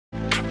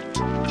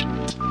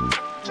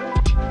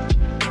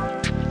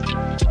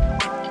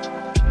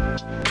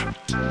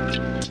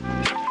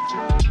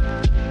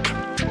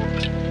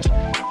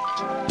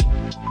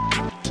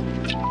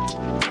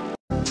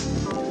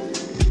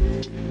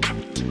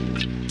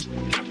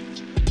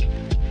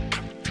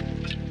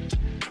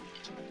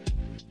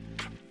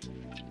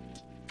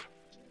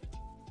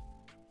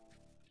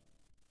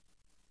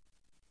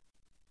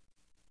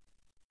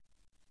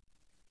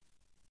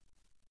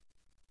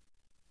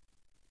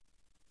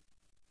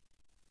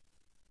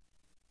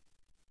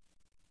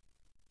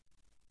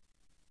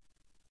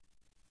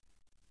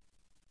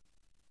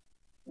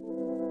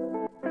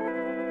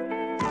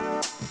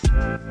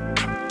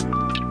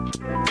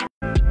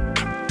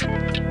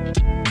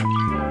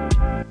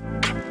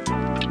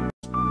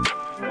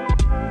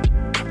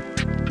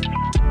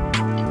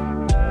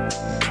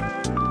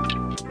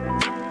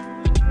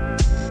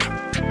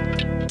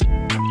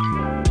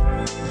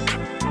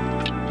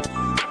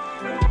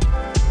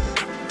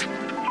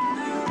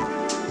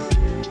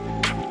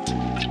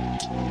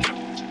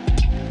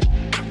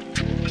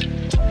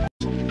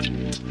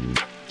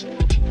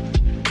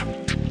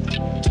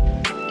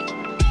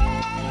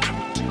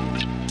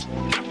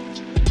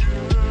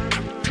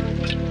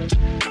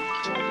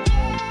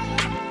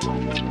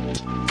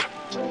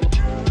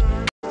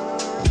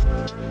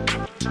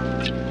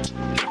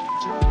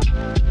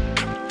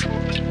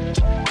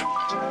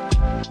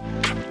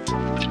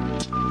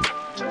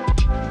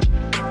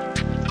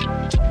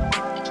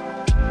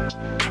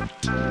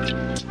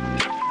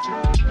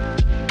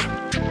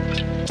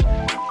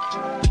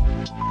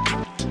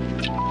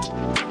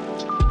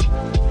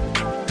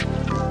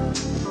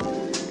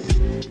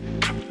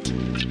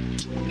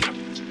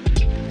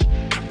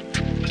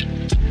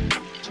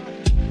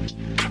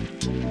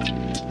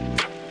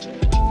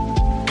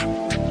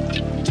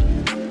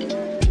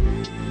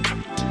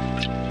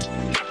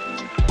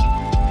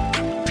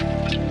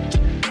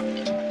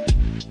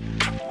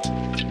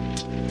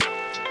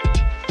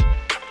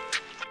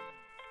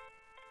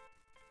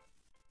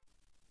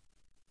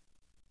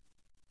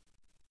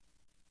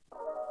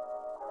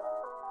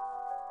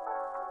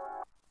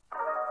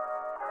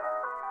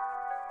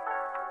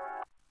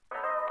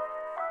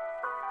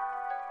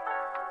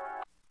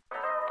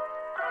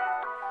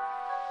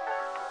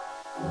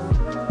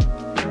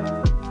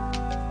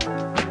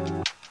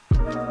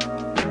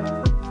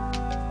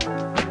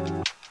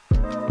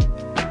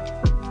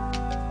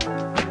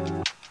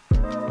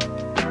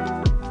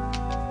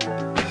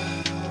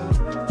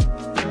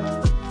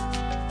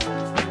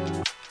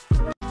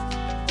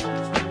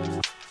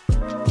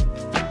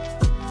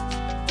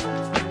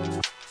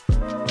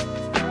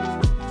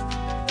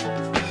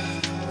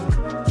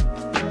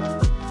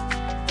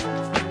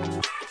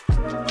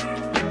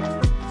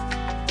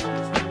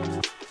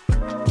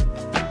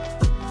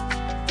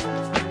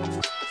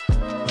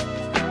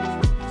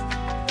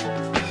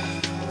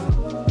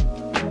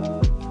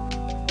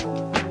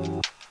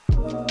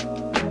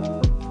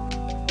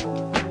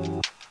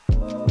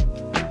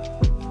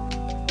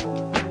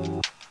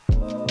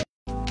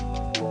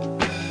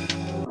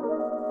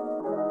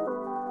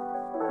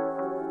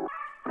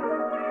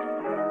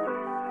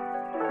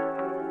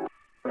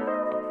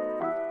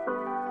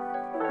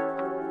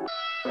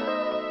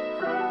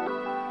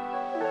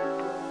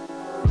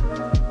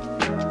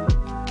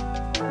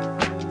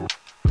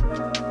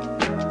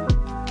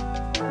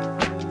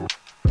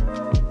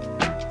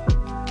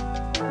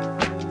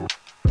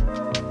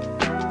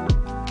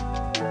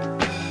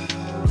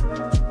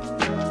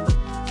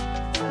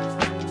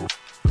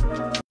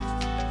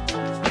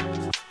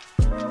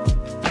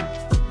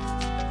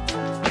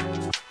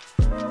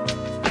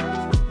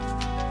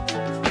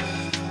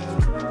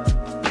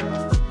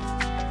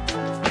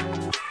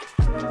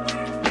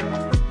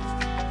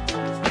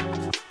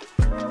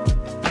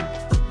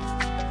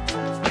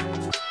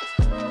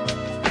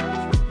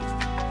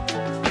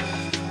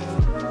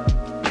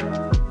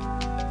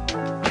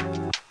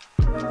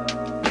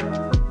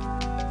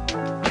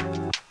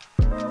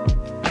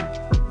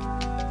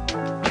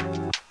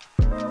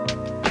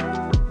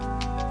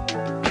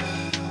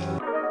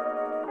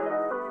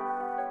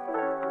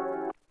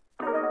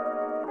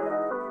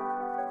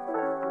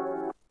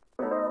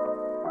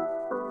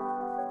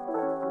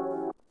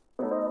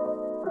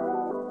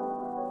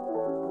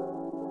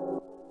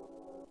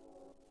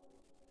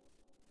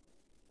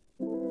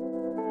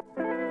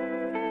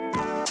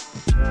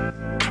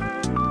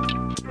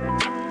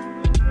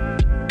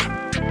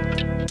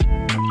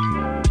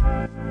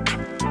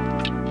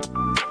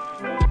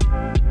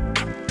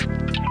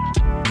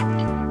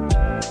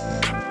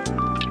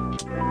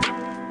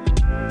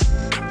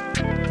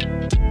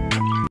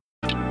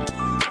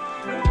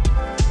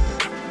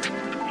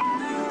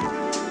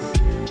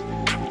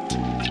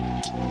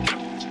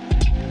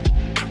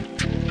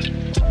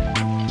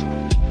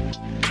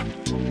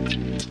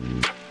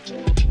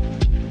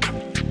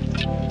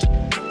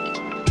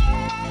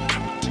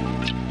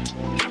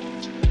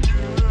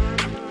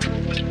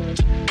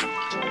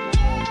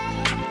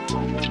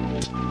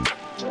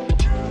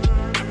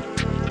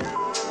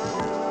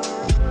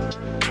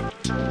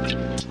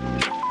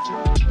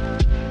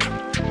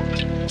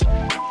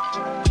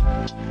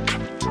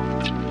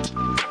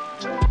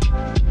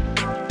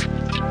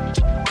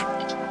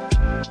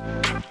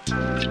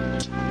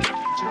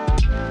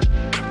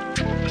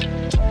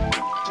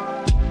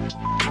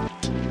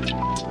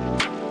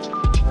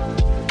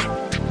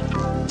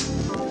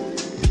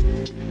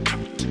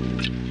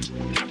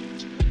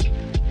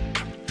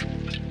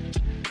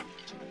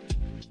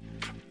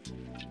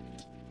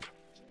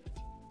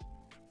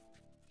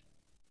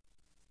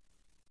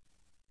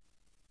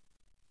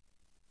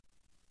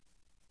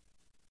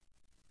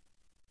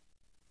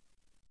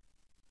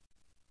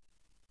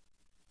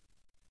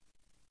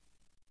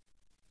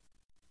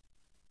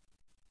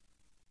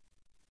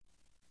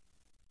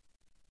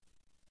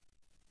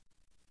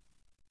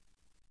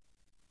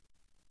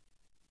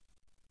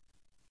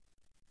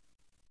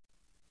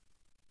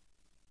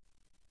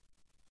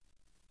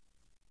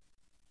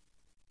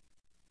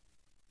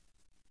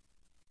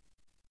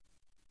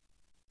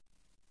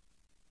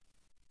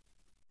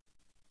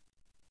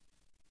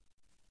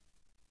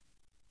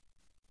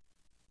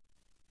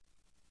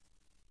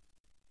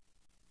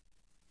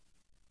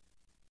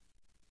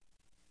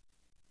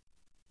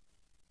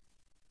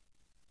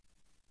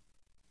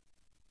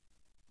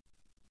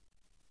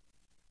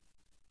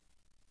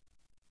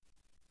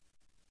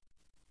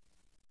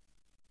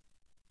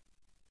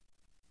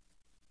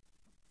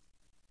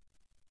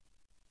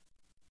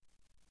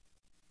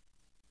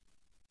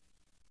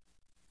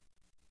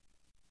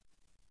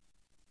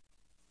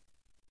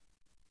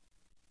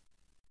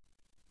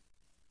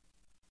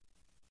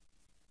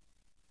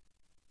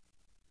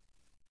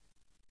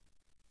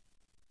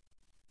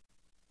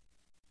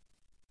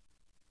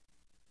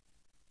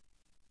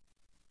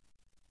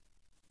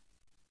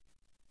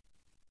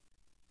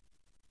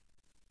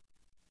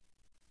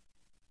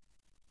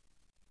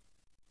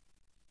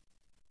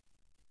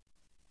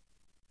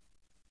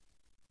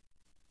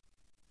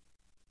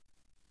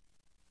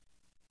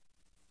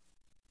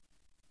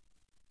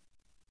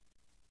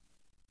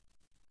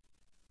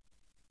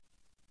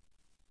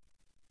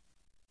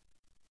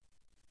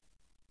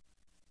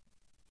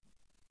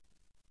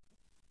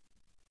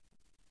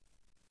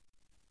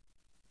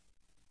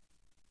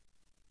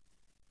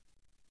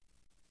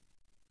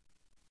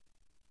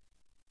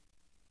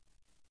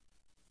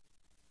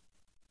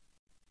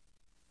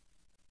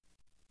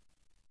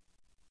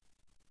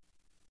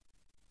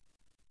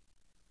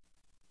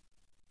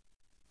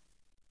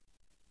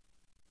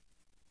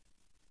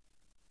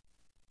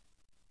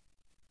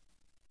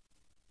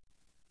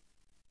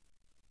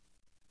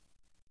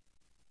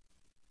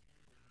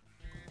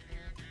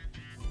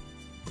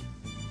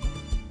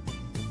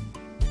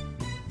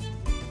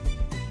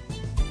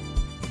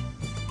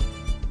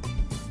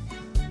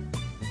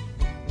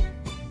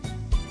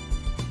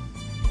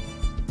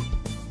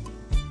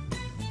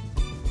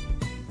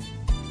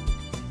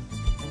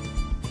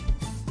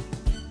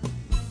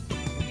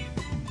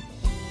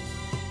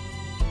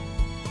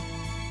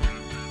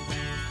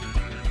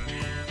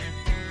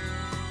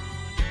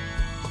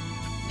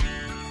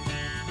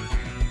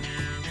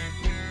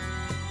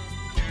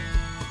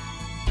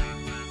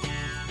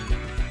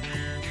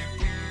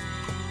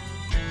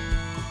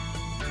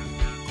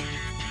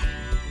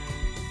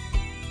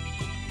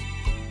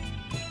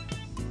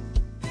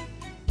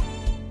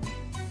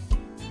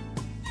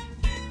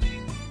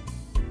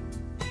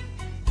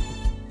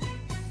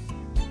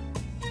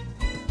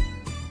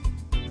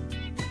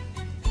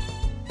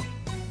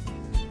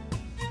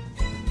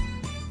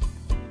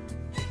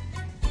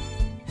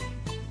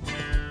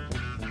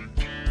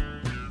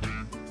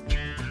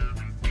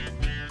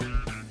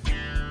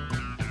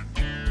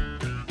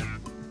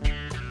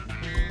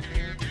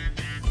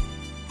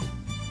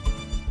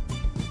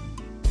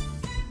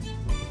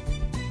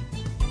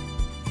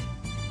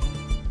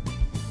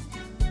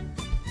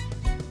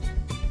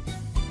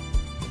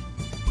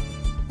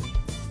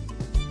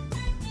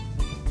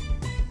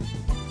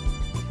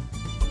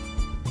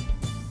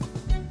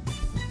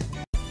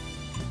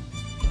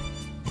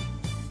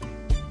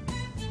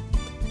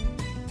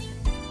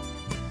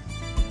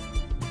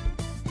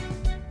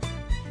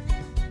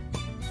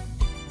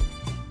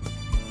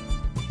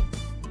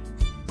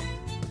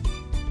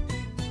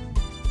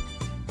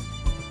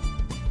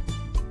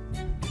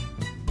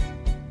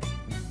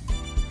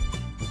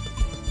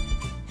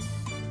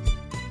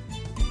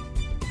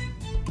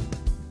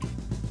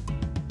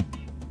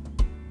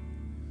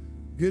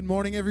Good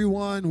morning,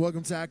 everyone.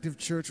 Welcome to Active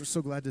Church. We're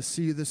so glad to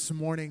see you this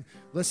morning.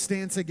 Let's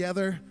stand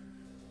together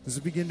as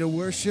we begin to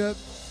worship.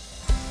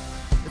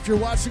 If you're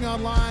watching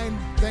online,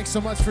 thanks so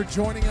much for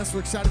joining us. We're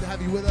excited to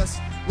have you with us.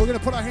 We're going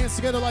to put our hands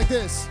together like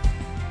this.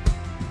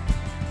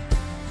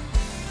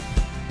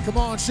 Come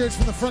on, church,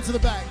 from the front to the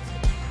back.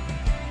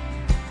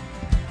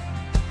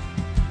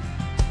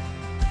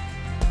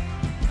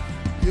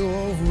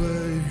 Your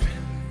word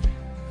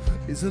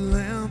is a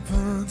lamp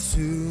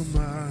unto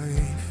my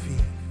feet.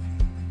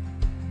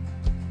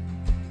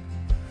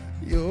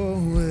 Your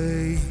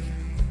way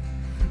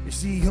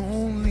is the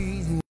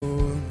only for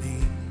me.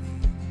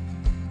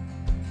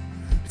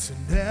 It's a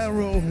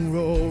narrow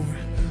road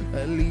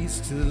that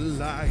leads to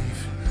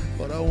life,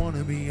 but I want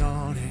to be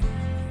on it.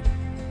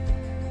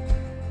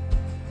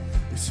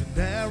 It's a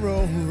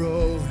narrow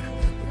road,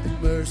 but the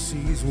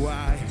mercy's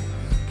wide,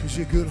 'cause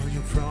you're good on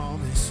your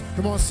promise.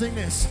 Come on, sing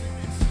this.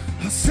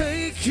 I'll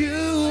take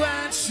you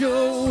at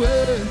your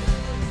word.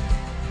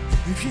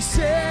 If you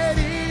said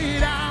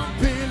it, I'll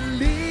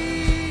believe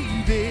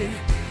it.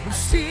 I've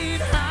seen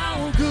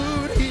how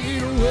good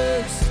it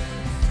works.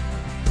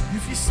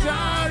 If you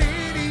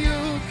started,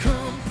 you'll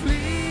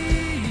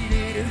complete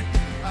it.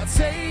 I'll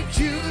take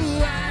you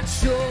at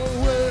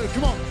your word.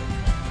 Come on.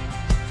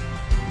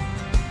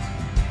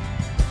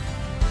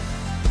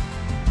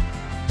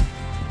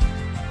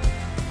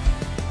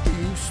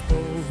 You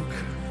spoke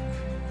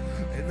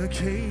and the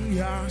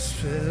chaos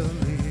fell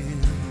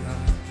in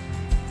line.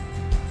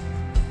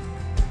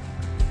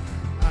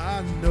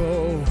 I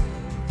know,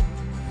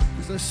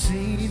 'cause I've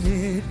seen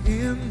it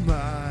in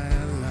my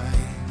life.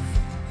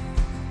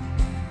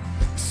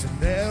 It's a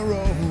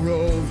narrow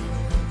road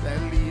that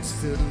leads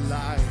to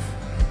life,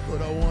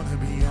 but I want to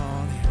be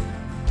on it.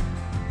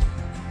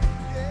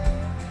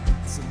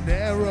 It's a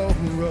narrow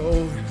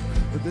road,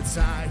 but the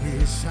tide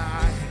is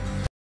high.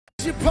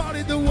 You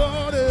parted the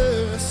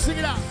water, sing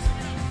it out.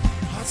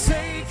 I'll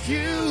take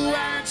you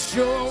at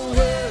your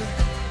word.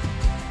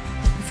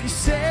 If you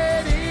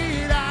said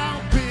it,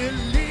 I'll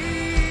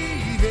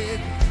believe it.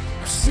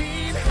 I've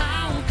seen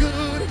how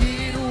good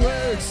it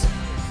works.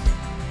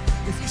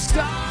 If you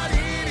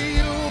started,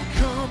 you'll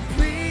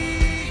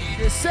complete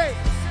it. Say,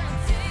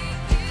 I'll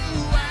take you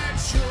at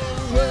your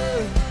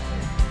word.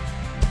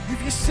 If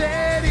you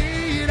said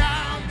it,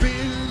 I'll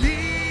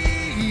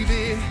believe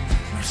it.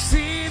 I've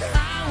seen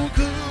how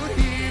good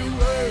it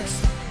works.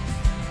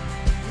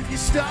 If you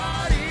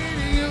started,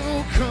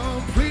 you'll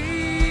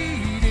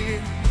complete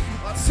it.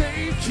 I'll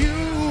take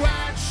you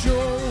at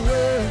your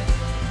word,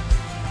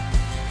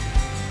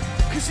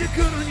 'cause you're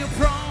good on your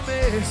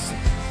promise.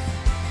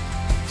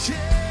 Yeah,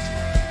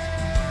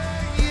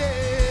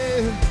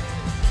 yeah.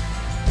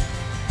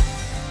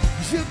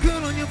 You're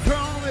good on your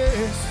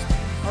promise.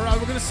 All right,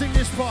 we're gonna sing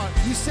this part.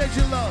 You said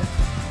your love.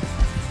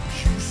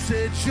 You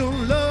said your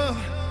love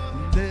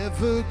will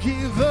never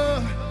give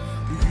up.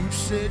 You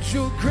said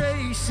your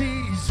grace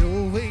is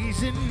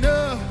always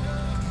enough.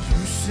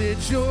 You said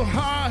your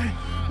heart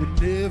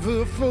would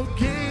never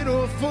forget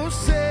or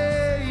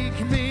forsake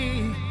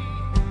me.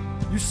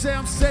 You say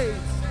I'm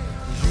saved.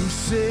 You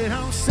said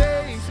I'm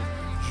saved.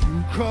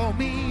 You call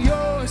me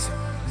yours.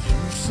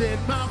 You said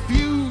my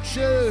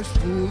future's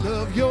full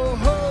of your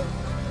hope.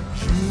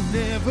 You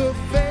never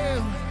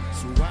fail,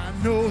 so I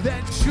know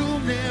that you'll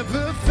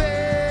never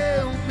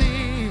fail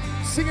me.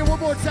 Sing it one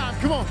more time,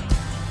 come on.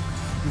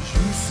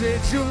 You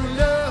said your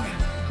love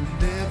will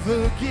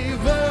never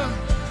give up.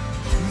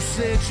 You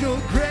said your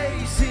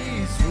grace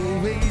is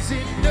always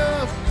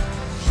enough.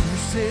 You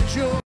said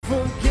you'll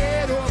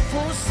forget or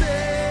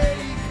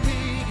forsake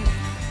me.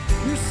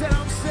 You said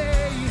I'm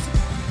saved.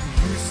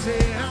 You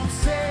say I'm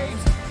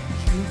saved.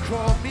 You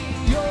call me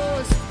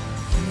yours.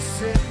 You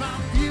said my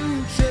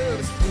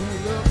future's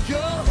full of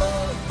your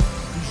hope.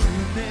 You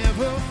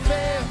never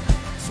fail,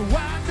 so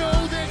I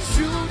know that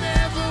you'll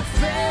never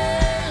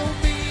fail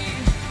me.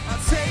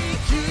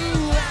 Take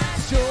you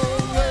at your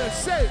word.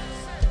 Say,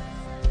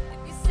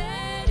 if you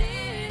said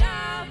it,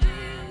 I'll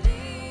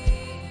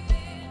believe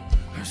it.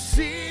 I've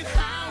seen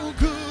how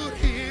good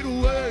it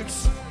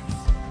works.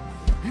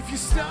 If you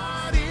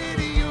started,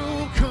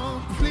 you'll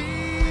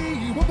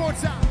complete. One more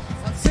time.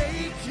 I'll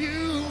take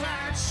you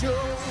at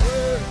your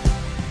word.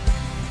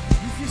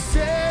 If you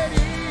said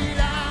it,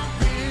 I'll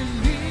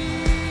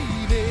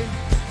believe it.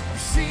 I've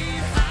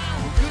seen how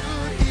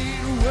good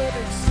it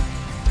works.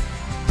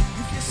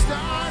 If you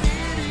started,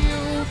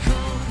 you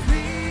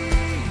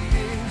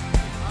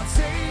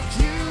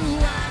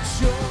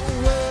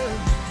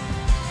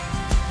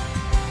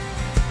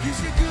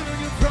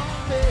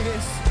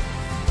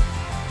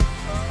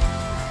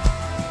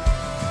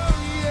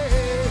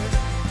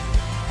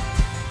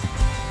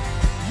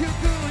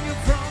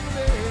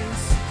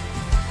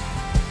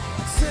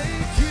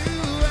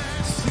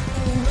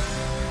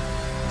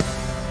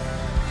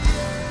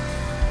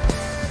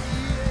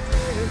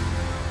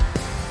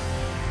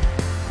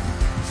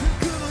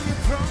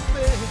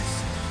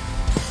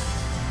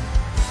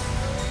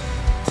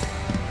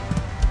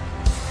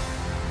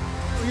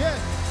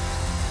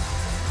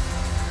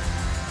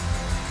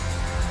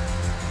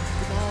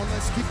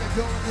keep it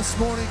going this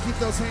morning. Keep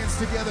those hands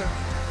together.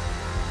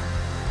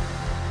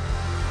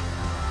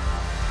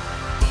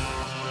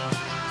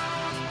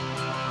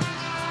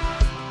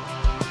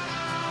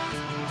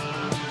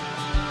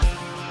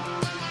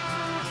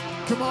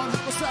 Come on,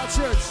 help us out,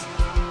 church.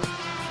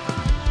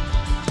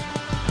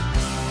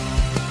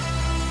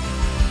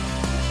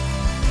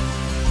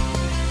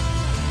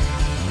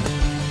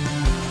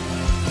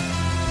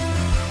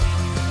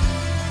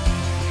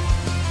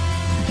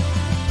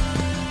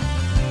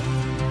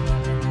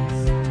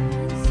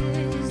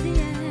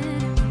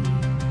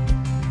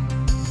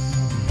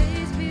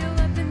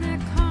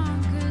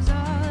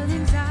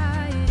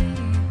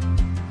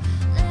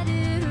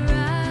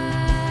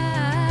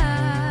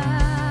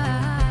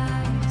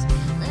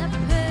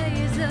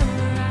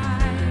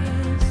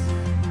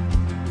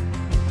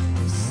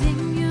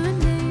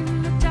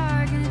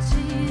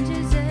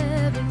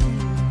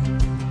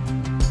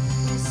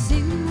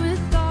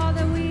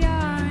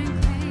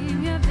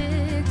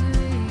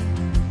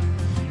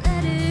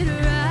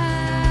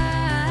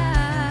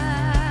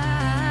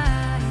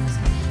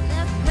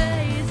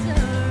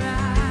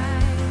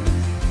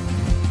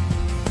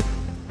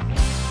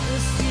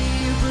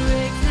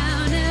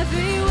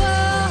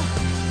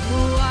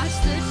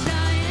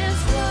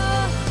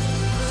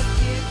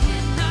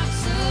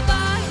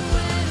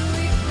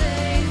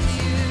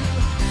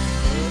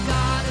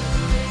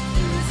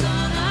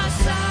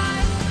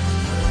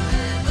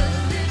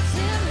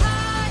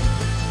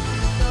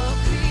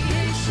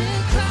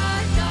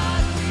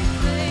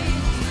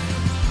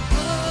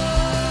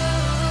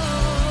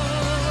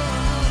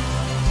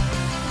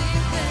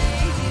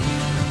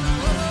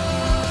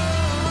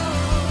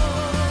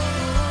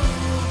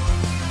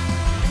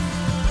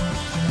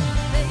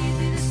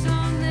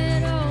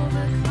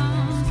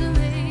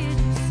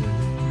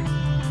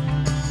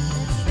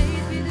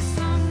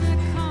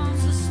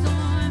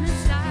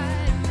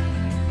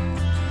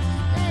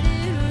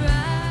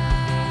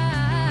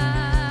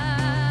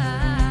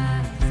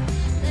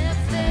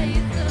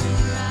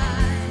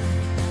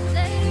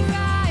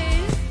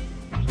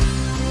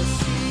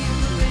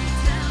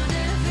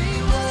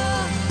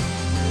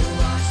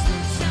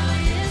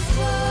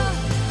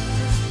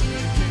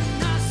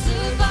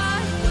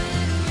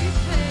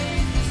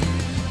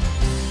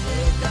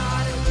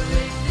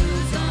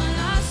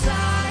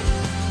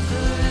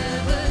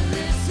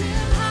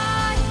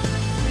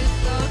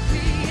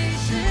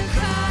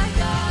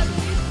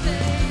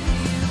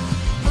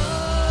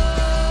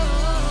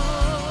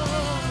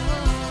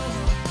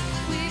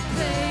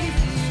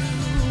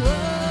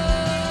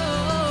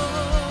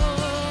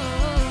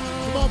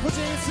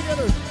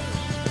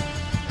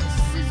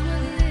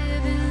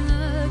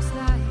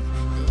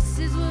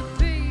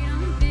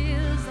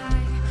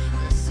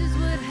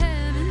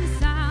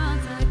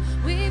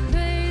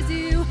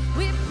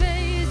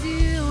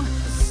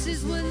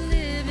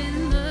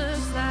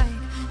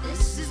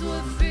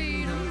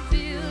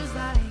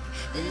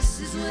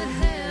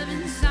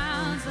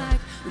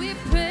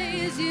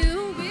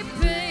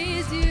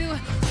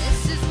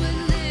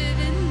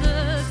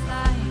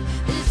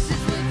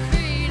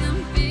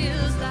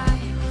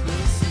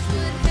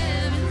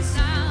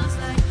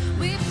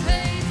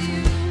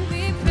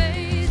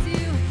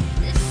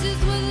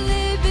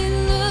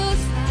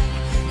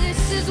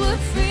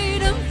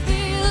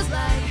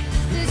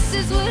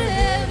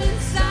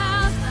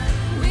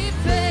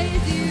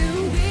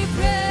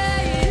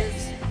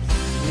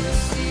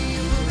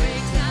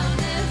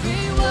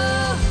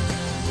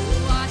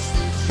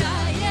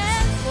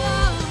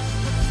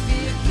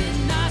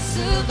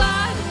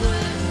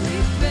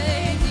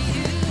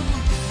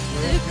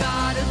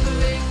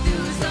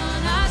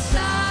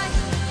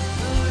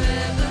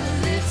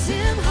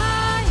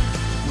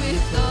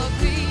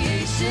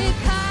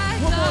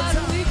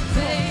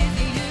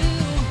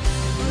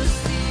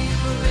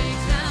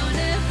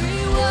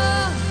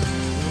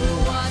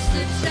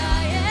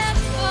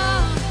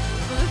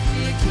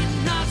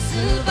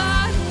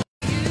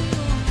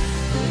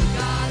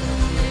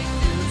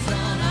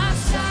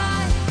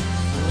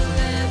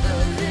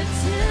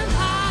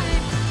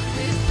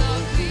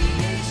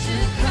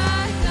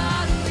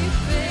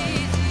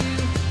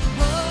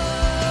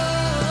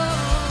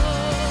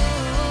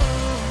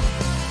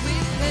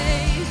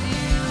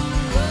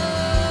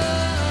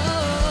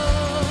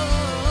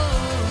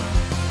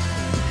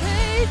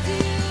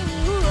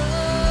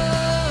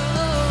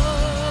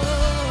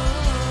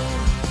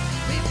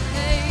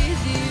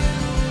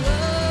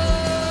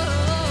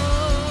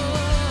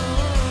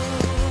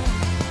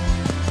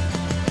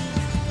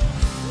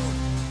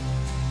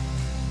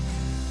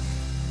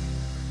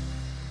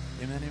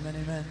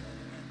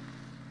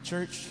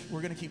 Church,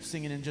 we're going to keep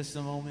singing in just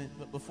a moment,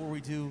 but before we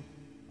do,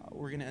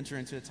 we're going to enter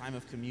into a time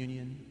of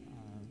communion.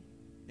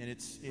 And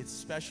it's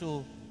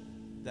special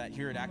that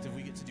here at Active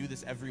we get to do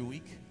this every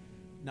week.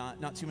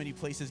 Not too many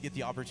places get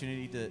the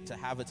opportunity to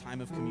have a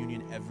time of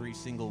communion every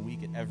single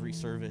week at every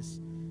service.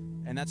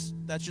 And that's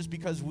just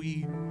because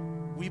we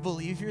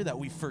believe here that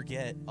we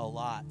forget a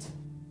lot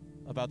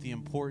about the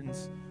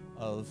importance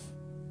of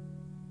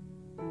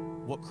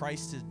what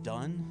Christ has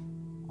done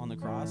on the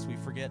cross. We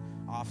forget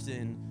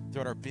often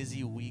throughout our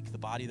busy week the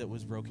body that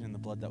was broken and the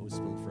blood that was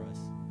spilled for us.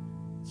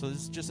 So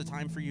this is just a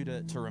time for you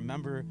to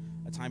remember,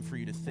 a time for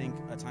you to think,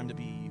 a time to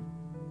be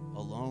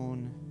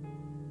alone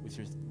with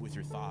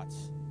your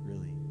thoughts,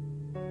 really.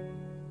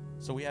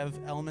 So we have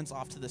elements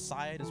off to the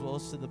side as well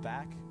as to the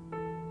back.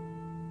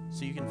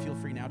 So you can feel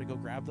free now to go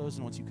grab those,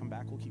 and once you come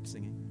back, we'll keep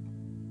singing.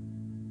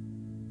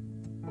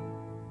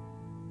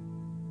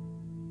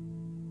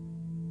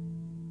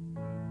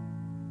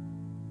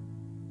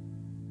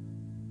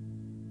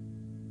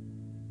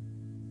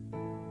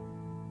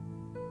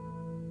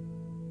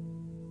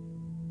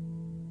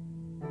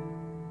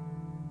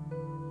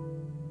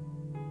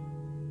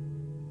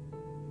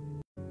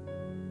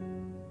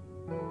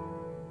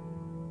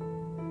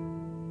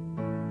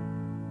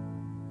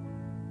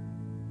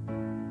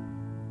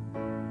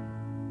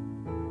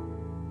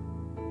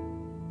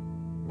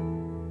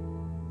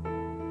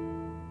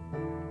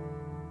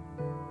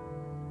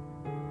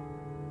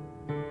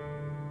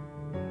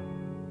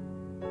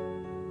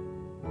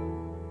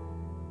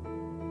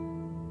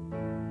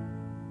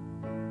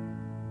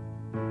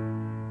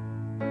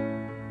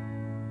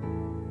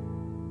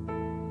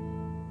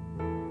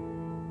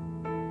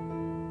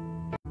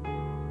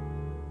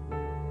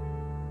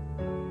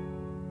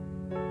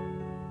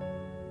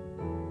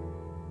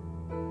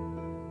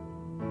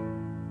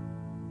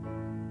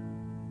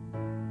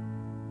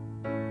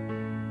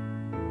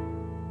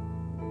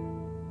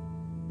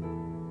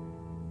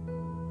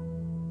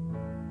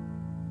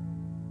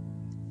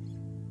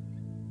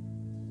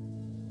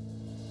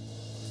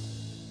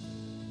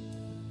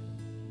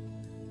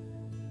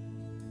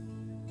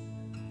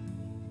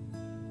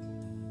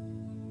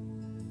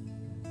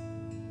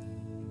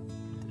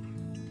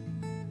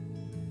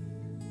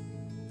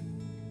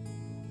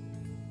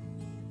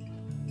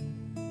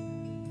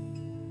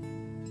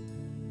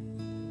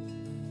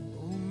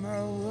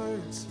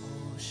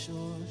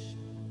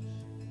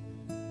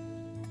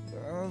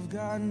 I've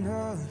got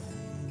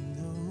nothing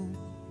new.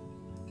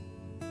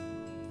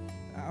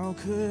 How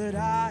could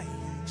I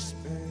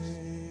express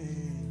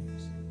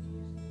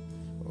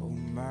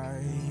my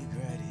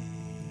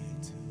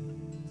gratitude?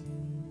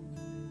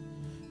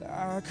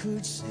 I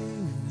could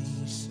sing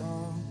these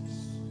songs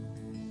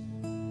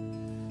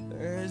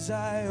as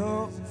I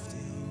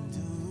often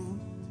do.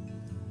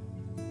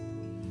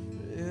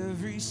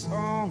 Every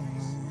song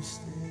was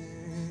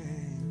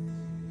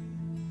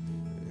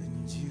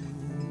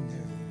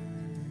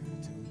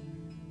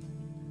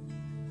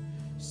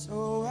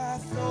so I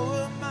throw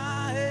up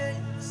my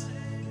hands,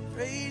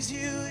 praise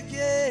you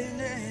again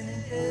and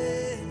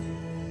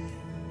again.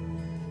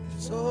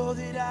 'Cause all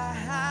that I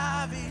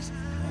have is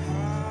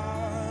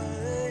hallelujah,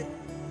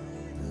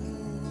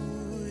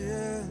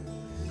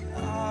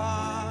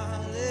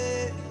 hallelujah.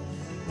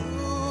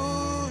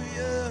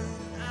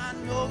 I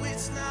know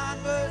it's not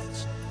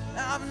much,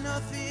 I've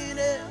nothing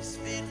else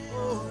fit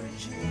for a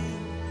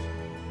king,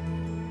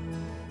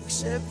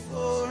 except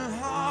for a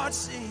heart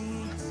singing.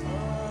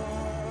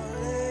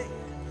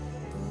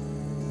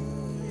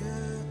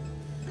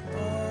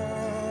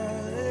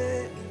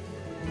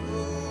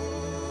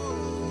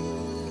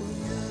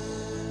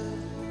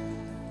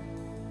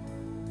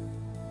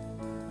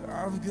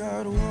 I've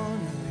got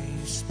one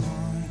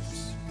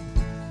response,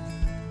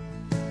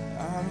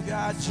 I've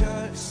got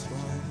just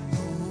one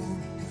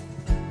move.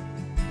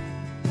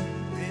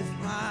 With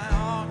my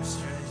arms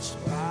stretched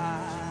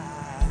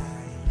wide,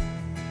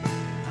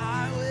 I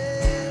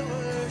will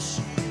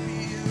worship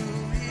you,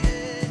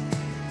 yeah.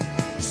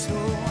 So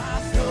I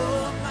throw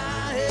up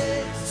my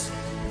hands,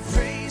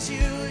 praise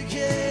you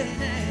again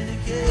and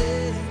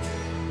again.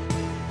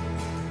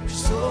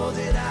 'Cause all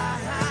that I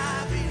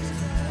have is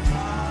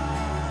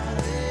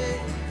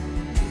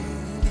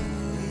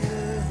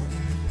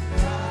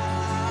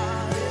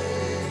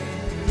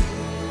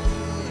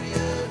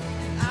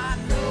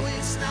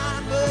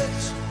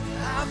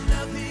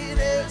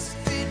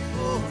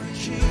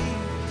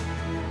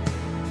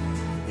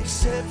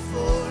except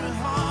for a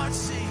heart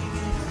singing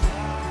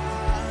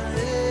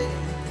hallelujah,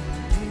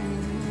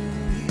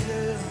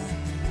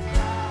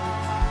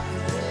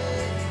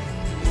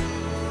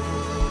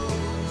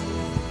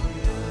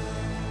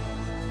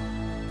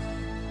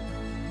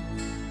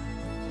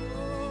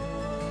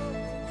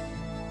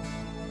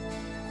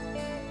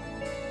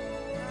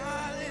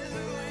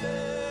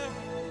 hallelujah,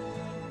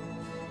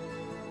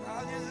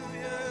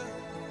 hallelujah.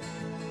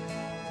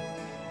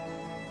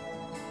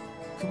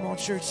 Come on,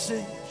 church,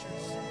 sing.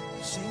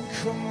 Sing,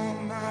 come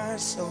on, my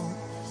soul.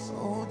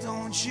 Oh,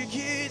 don't you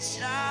get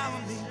shy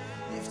on me.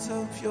 Lift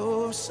up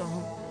your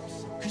song.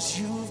 'Cause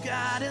you've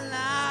got a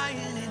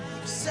lion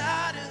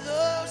inside of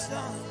those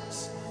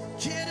lungs.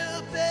 Get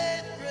up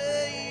and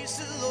praise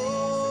the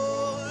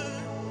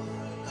Lord.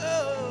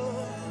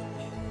 Oh.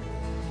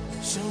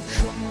 So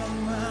come on,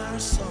 my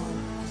soul.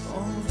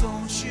 Oh,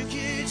 don't you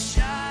get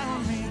shy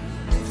on me.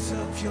 Lift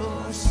up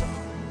your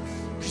song.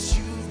 'Cause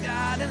you've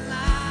got a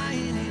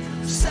lion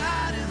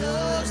inside of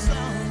those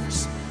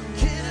lungs.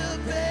 Get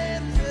up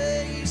and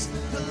praise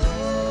the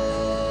Lord.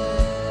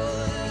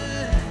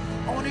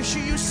 I want to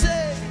hear you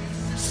say,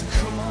 so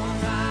come on.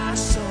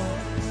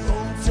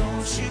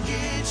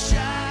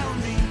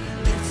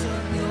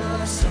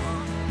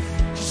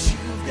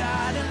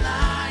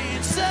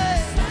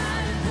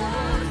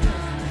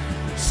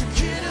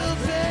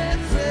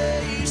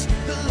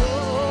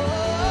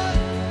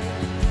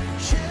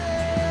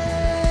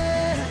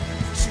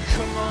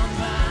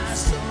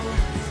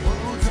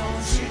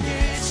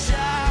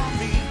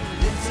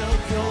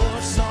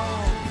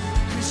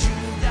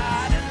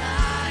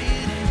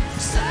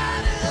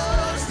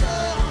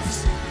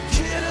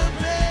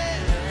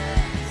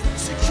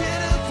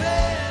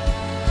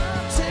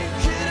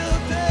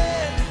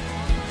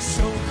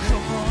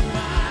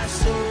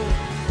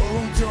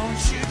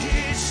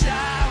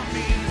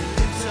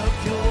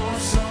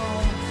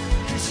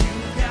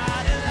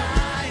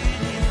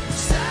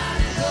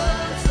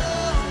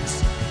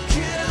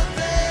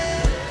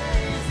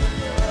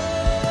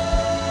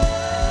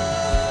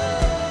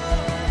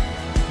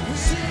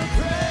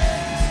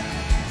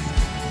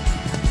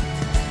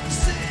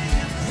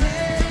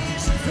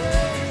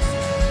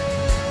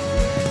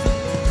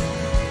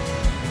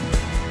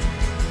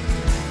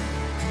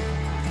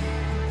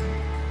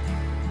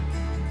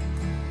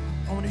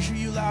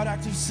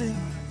 Active, sing.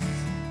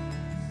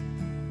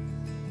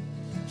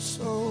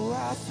 So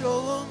I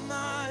throw up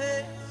my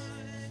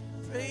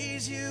hands,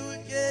 praise you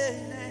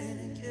again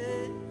and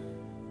again,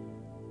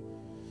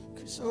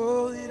 'cause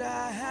all that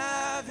I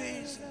have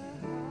is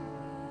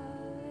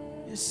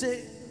you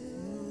say,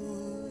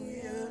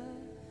 hallelujah,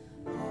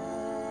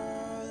 hallelujah.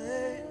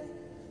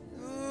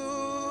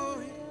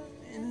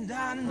 And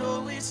I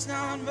know it's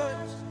not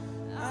much,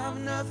 I've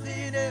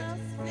nothing else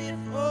fit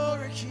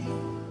for a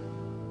king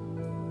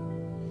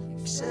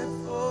except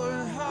for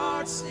a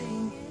heart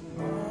singing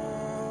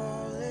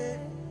hallelujah,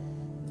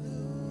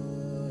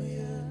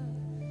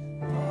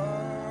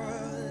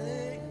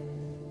 hallelujah.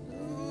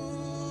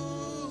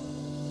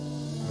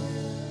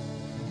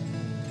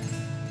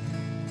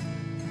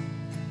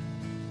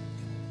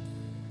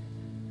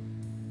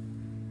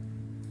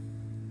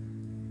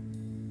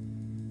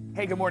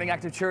 Hey, good morning,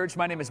 Active Church.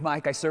 My name is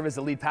Mike. I serve as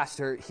the lead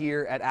pastor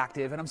here at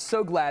Active, and I'm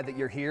so glad that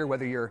you're here,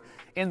 whether you're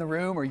in the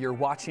room or you're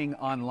watching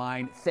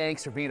online.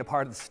 Thanks for being a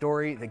part of the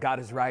story that God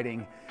is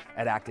writing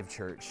at Active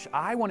Church.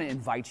 I want to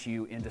invite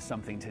you into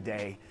something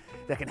today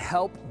that can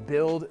help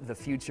build the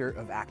future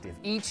of Active.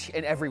 Each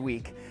and every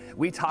week,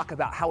 we talk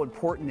about how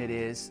important it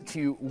is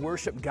to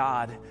worship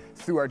God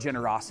through our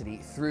generosity,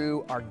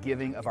 through our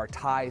giving of our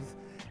tithe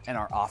and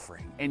our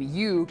offering. And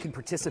you can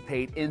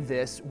participate in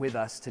this with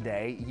us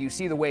today. You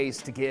see the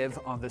ways to give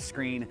on the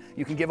screen.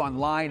 You can give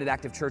online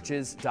at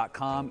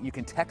activechurches.com. You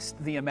can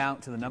text the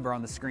amount to the number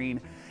on the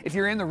screen. If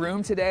you're in the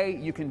room today,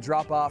 you can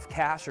drop off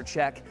cash or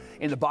check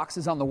in the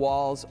boxes on the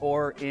walls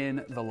or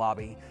in the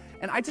lobby.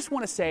 And I just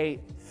want to say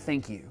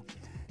thank you.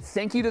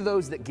 Thank you to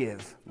those that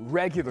give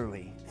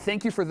regularly.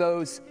 Thank you for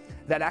those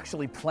that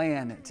actually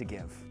plan to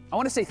give. I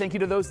want to say thank you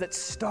to those that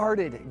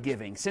started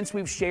giving. Since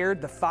we've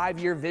shared the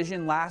 5-year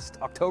vision last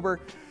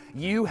October,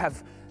 you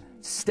have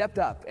stepped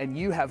up and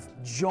you have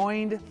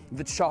joined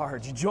the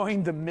charge,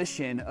 joined the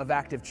mission of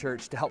Active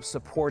Church to help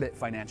support it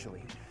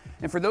financially.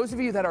 And for those of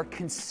you that are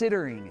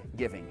considering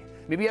giving,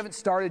 maybe you haven't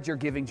started your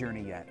giving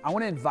journey yet, I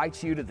want to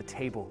invite you to the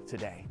table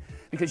today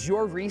because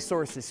your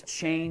resources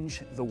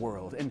change the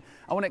world. And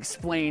I want to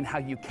explain how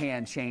you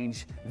can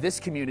change this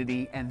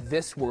community and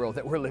this world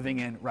that we're living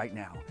in right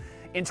now.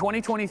 In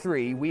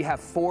 2023, we have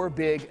 4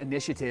 big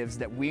initiatives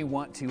that we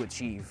want to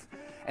achieve.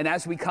 And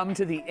as we come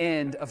to the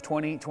end of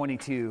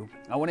 2022,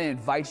 I want to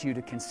invite you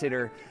to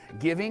consider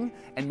giving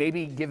and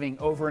maybe giving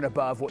over and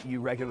above what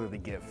you regularly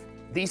give.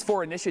 These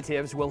 4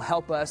 initiatives will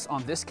help us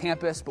on this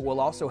campus, but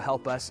will also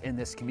help us in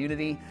this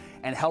community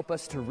and help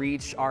us to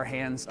reach our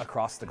hands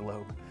across the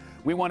globe.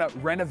 We want to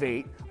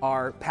renovate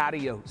our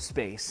patio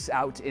space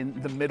out in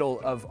the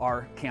middle of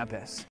our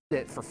campus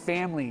for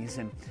families,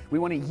 and we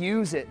want to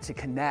use it to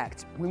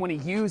connect. We want to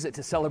use it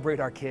to celebrate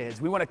our kids.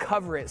 We want to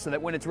cover it so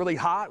that when it's really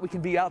hot, we can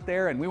be out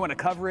there, and we want to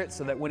cover it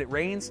so that when it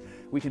rains,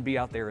 we can be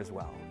out there as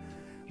well.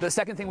 The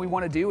second thing we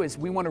want to do is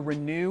we want to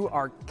renew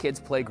our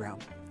kids'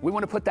 playground. We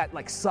want to put that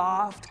like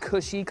soft,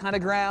 cushy kind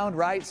of ground,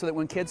 right? So that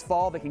when kids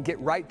fall, they can get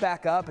right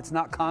back up. It's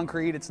not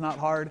concrete, it's not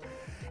hard.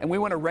 And we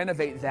want to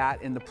renovate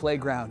that in the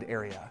playground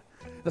area.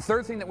 The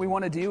third thing that we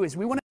want to do is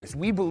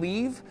we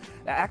believe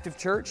at Active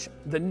Church,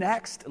 the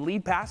next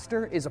lead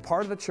pastor is a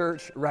part of the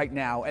church right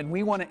now, and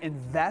we want to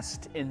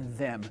invest in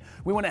them.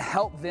 We want to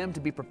help them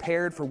to be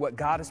prepared for what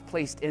God has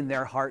placed in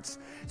their hearts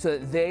so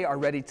that they are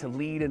ready to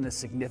lead in a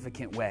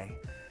significant way.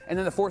 And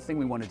then the fourth thing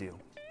we want to do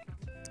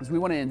is we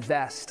want to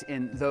invest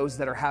in those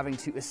that are having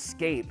to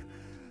escape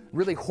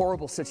really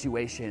horrible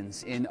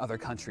situations in other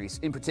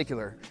countries, in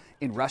particular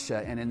in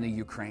Russia and in the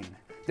Ukraine.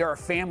 There are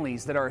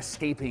families that are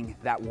escaping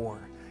that war,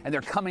 and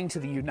they're coming to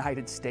the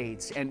United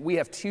States. And we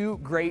have 2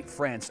 great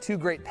friends, 2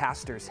 great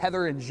pastors,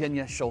 Heather and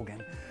Jenya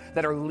Shulgin,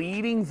 that are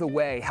leading the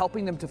way,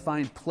 helping them to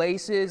find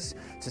places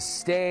to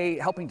stay,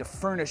 helping to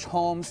furnish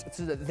homes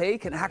so that they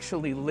can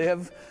actually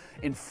live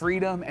in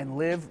freedom and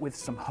live with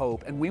some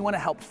hope. And we want to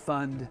help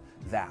fund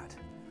that.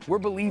 We're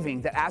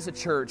believing that as a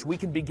church, we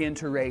can begin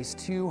to raise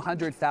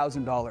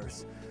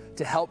 $200,000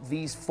 to help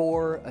these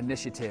 4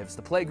 initiatives,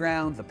 the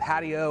playground, the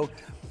patio,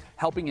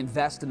 helping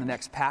invest in the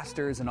next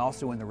pastors and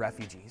also in the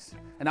refugees.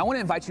 And I want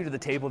to invite you to the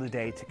table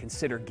today to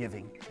consider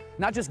giving.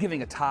 Not just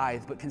giving a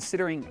tithe, but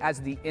considering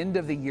as the end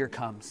of the year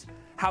comes,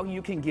 how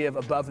you can give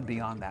above and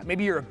beyond that.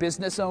 Maybe you're a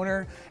business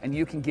owner and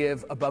you can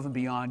give above and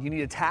beyond. You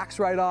need a tax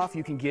write-off,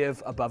 you can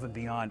give above and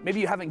beyond. Maybe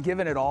you haven't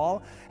given at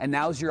all and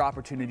now's your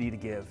opportunity to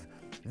give.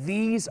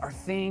 These are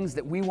things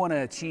that we want to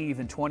achieve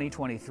in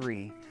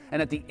 2023.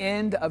 And at the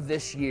end of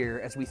this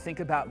year, as we think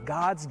about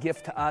God's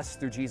gift to us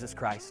through Jesus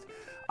Christ,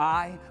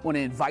 I want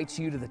to invite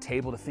you to the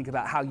table to think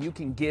about how you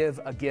can give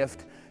a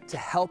gift to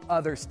help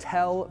others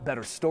tell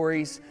better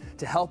stories,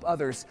 to help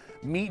others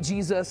meet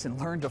Jesus and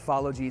learn to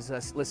follow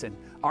Jesus. Listen,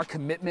 our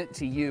commitment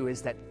to you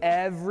is that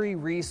every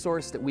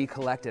resource that we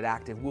collect at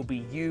Active will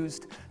be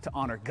used to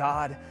honor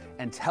God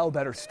and tell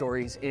better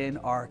stories in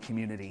our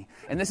community.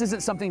 And this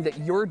isn't something that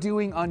you're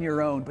doing on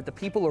your own, but the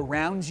people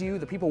around you,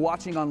 the people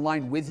watching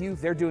online with you,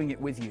 they're doing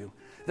it with you.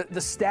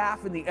 The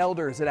staff and the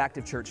elders at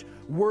Active Church,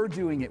 we're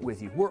doing it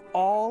with you. We're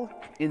all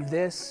in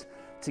this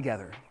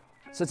together.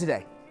 So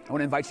today, I want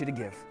to invite you to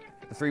give.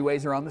 The 3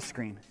 ways are on the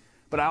screen.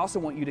 But I also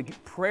want you to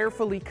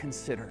prayerfully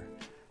consider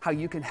how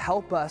you can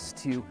help us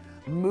to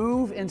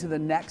move into the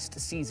next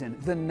season,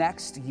 the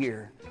next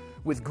year,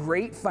 with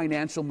great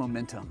financial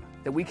momentum,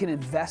 that we can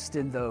invest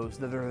in those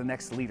that are the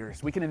next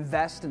leaders. We can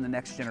invest in the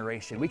next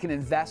generation. We can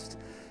invest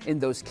in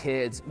those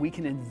kids. We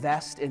can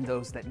invest in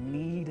those that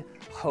need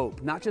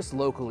hope, not just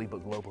locally,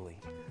 but globally.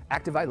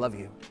 Active, I love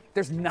you.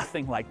 There's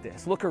nothing like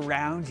this. Look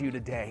around you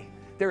today.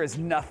 There is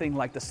nothing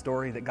like the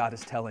story that God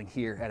is telling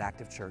here at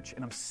Active Church,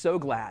 and I'm so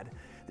glad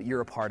that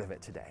you're a part of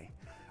it today.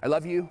 I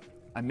love you,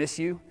 I miss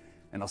you,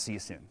 and I'll see you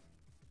soon.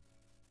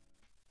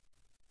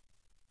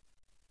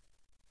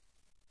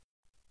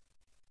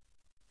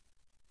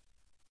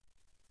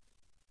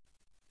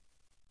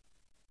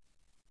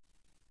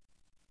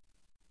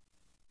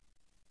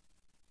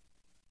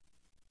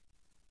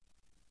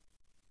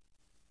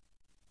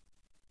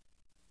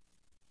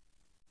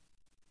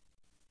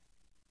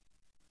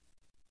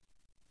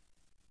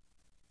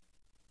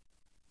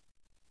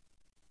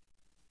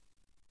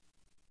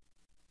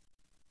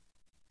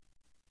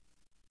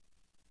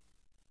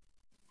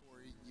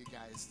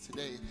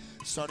 Today,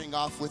 starting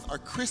off with our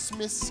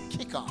Christmas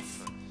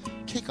kickoff.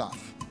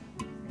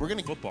 We're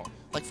gonna football,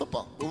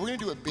 but we're gonna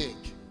do it big,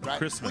 right?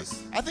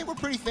 Christmas. I think we're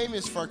pretty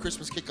famous for our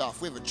Christmas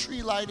kickoff. We have a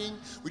tree lighting.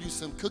 We do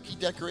some cookie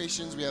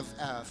decorations. We have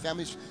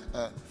families.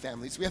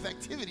 We have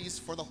activities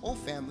for the whole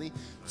family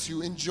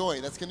to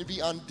enjoy. That's going to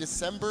be on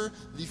December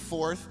the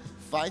 4th.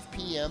 5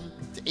 p.m.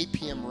 to 8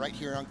 p.m. right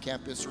here on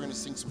campus. We're going to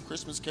sing some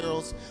Christmas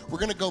carols. We're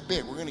going to go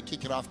big. We're going to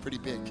kick it off pretty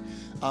big.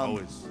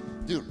 Always.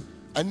 Dude,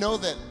 I know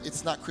that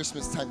it's not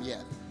Christmas time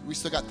yet. We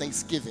still got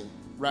Thanksgiving,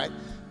 right?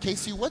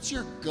 Casey, what's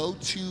your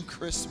go-to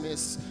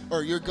Christmas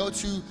or your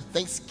go-to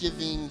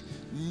Thanksgiving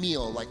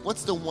meal? Like,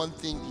 what's the one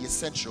thing, the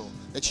essential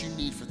that you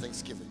need for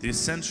Thanksgiving? The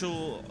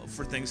essential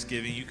for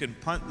Thanksgiving, you can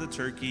punt the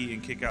turkey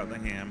and kick out the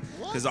ham,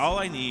 because all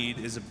I need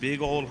is a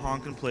big old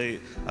honking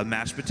plate of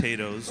mashed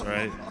potatoes,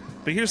 right?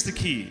 But here's the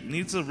key. It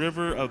needs a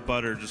river of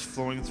butter just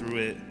flowing through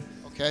it.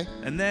 Okay.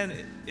 And then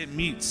it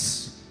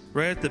meets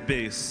right at the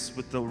base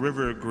with the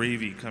river of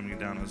gravy coming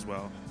down as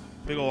well.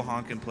 Big old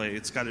honking plate.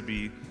 It's got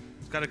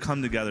to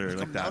come together like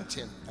like that.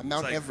 A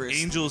Mount it's like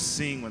Everest. Angels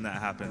sing when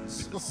that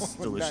happens. It's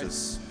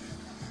delicious. Nice.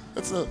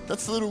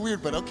 That's a little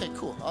weird, but okay,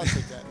 cool. I'll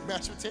take that.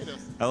 Mashed potatoes.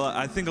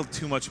 I think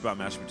too much about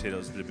mashed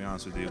potatoes, to be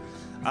honest with you.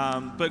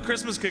 But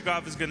Christmas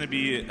kickoff is going to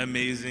be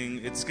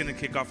amazing. It's going to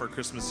kick off our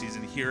Christmas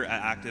season here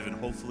at Active, and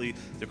hopefully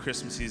the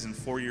Christmas season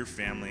for your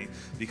family.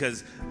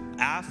 Because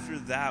after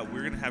that,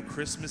 we're going to have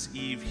Christmas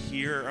Eve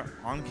here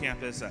on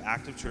campus at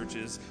Active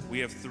Churches. We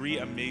have 3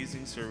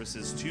 amazing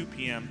services: 2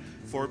 p.m.,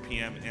 4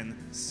 p.m., and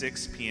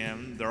 6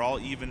 p.m. They're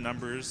all even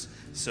numbers,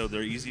 so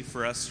they're easy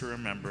for us to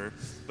remember.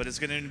 But it's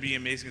going to be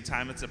an amazing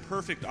time. It's a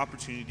perfect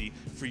opportunity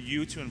for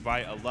you to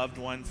invite a loved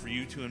one, for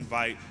you to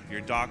invite your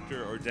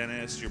doctor or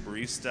dentist, your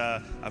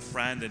barista, a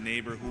friend, a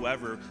neighbor,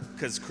 whoever,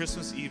 because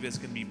Christmas Eve is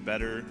going to be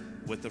better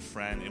with a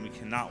friend, and we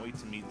cannot wait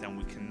to meet them.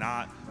 We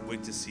cannot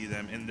wait to see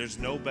them. And there's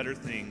no better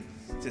thing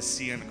to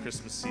see in the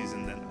Christmas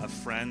season than a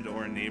friend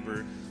or a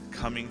neighbor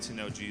coming to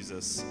know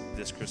Jesus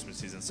this Christmas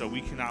season. So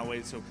we cannot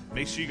wait. So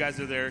make sure you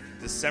guys are there.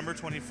 December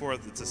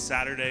 24th, it's a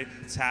Saturday.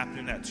 It's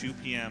happening at 2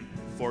 p.m.,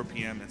 4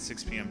 p.m., and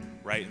 6 p.m.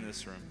 right in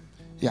this room.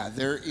 Yeah,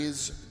 there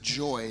is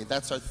joy.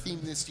 That's our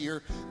theme this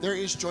year. There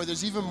is joy.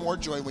 There's even more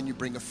joy when you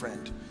bring a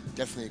friend.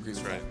 Definitely agree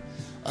with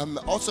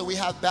that. Also, we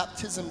have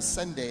Baptism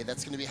Sunday.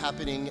 That's going to be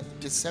happening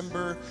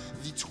December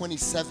the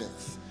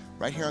 27th,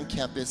 right here on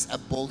campus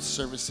at both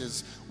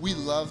services. We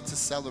love to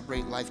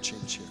celebrate life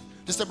change here.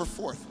 December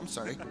 4th, I'm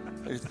sorry.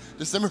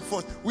 December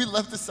 4th. We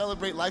love to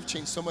celebrate life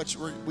change so much.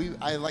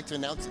 I like to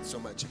announce it so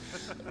much.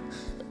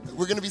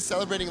 We're going to be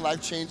celebrating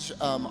life change.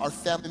 Our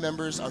family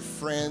members, our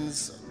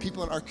friends,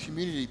 people in our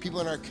community, people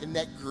in our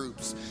connect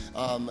groups,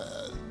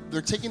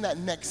 they're taking that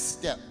next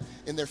step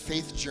in their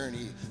faith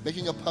journey,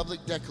 making a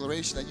public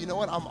declaration that, you know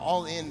what, I'm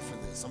all in for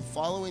this. I'm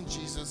following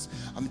Jesus.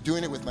 I'm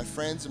doing it with my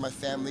friends and my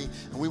family,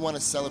 and we want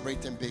to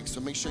celebrate them big. So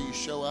make sure you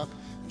show up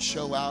and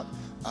show out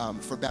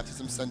for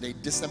Baptism Sunday,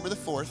 December the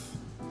 4th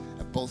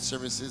at both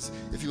services.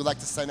 If you would like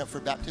to sign up for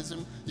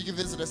baptism, you can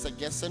visit us at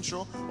Guest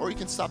Central, or you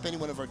can stop any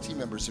one of our team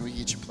members and we can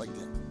get you plugged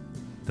in.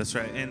 That's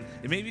right. And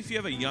maybe if you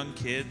have a young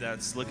kid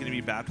that's looking to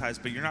be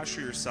baptized, but you're not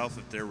sure yourself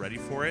if they're ready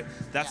for it,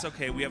 that's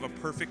okay. We have a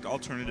perfect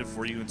alternative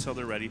for you until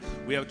they're ready.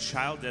 We have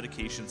child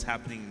dedications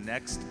happening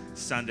next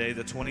Sunday,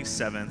 the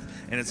 27th,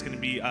 and it's going to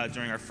be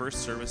during our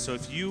first service. So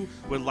if you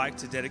would like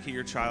to dedicate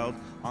your child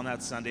on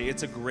that Sunday,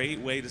 it's a great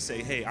way to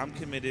say, hey, I'm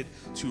committed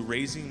to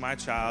raising my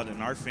child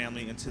and our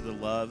family into the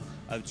love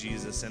of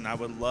Jesus. And I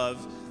would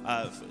love,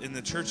 and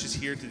the church is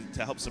here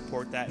to help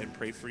support that and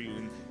pray for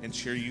you and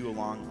cheer you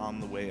along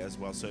on the way as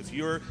well. So if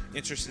you're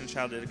interested in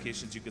child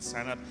dedications, you can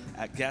sign up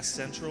at Guest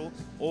Central,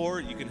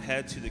 or you can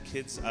head to the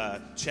kids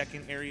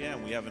check-in area,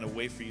 and we have a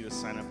way for you to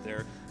sign up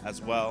there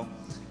as well.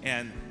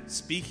 And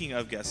speaking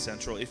of Guest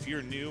Central, if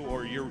you're new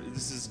or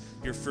this is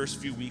your first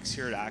few weeks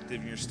here at Active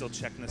and you're still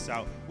checking us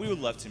out, we would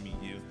love to meet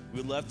you. We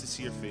would love to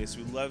see your face.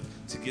 We'd love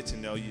to get to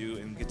know you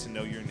and get to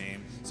know your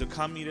name. So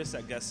come meet us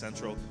at Guest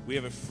Central. We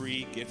have a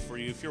free gift for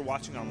you. If you're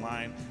watching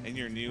online and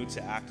you're new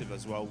to Active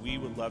as well, we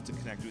would love to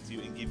connect with you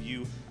and give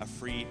you a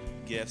free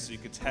gift. So you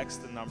can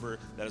text the number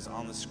that is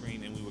on the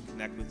screen and we will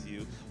connect with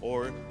you.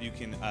 Or you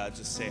can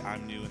just say,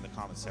 I'm new in the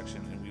comment section,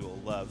 and we will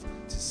love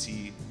to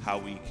see how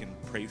we can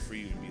pray for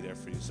you and be there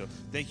for you. So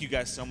thank you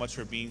guys so much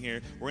for being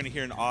here. We're going to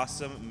hear an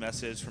awesome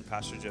message from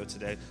Pastor Joe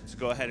today. So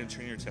go ahead and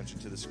turn your attention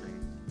to the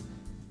screen.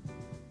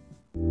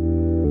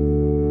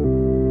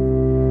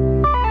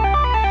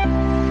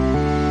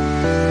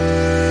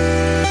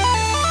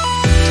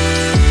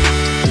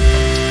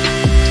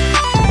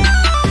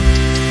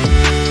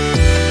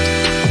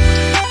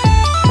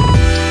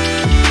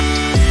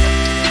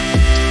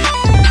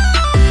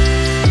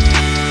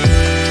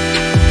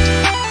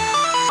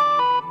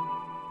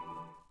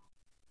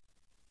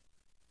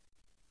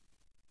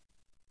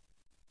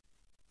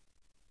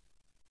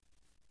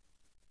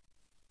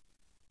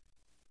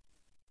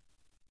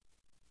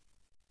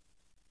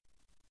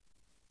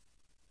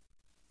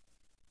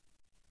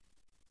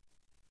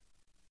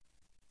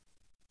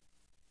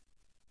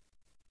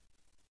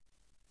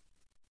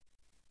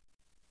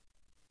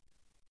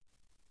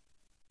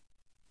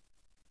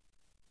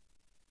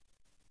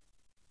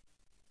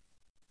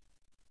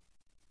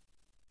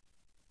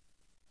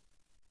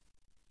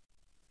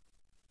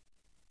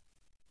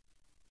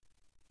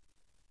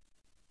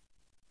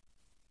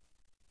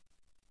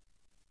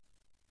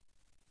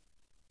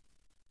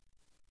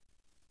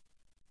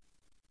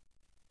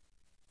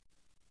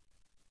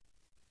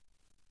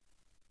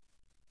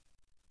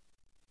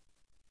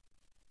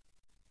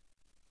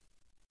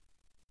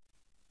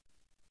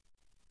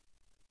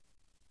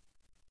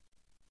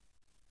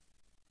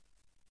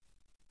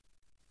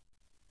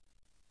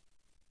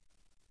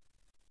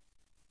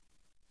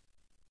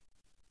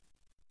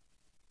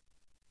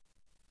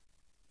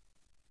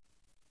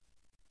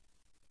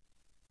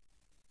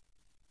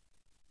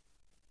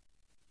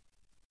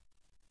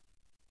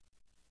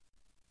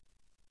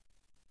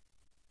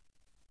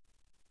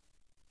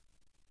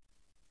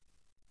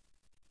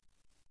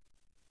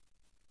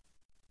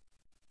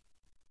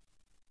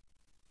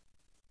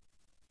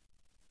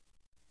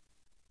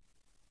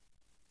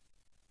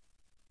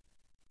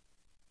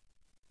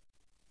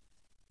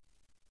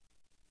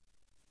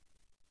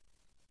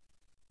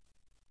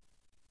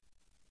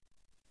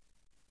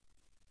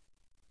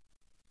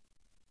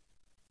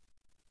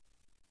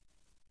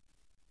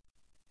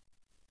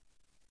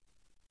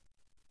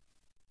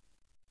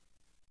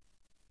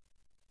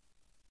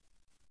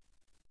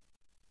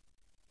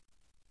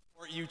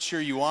 You,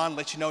 cheer you on,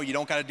 let you know you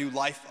don't got to do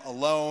life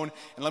alone.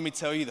 And let me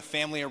tell you, the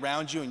family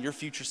around you and your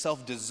future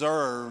self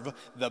deserve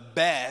the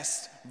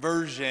best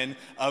version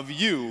of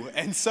you.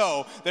 And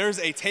so there's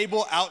a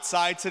table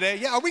outside today.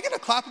 Yeah, are we going to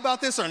clap about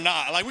this or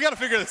not? Like, we got to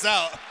figure this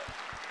out.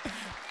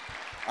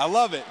 I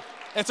love it.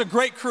 It's a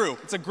great crew.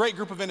 It's a great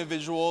group of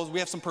individuals. We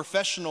have some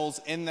professionals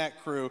in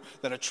that crew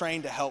that are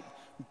trained to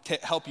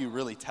help you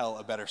really tell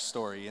a better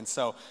story. And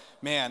so,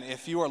 man,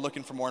 if you are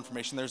looking for more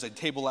information, there's a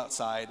table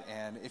outside.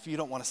 And if you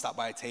don't want to stop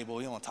by a table,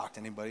 you don't want to talk to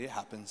anybody, it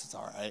happens. It's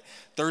all right.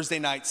 Thursday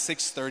night,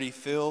 6:30,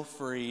 feel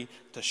free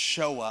to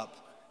show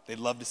up. They'd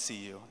love to see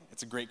you.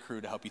 It's a great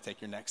crew to help you take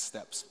your next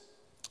steps.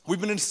 We've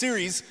been in a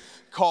series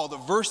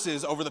called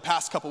Verses over the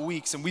past couple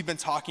weeks, and we've been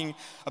talking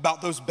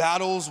about those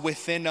battles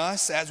within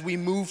us as we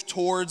move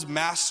towards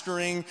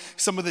mastering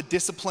some of the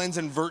disciplines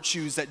and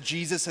virtues that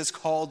Jesus has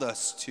called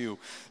us to,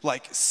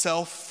 like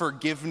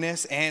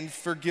self-forgiveness and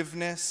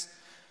forgiveness,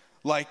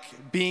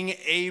 like being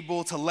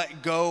able to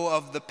let go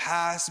of the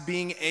past,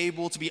 being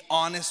able to be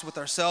honest with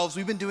ourselves.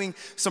 We've been doing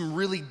some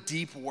really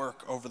deep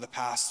work over the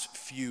past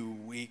few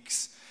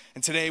weeks.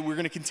 And today we're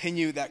going to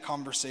continue that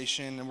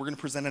conversation, and we're going to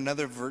present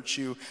another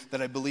virtue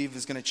that I believe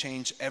is going to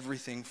change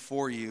everything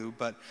for you.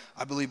 But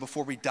I believe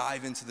before we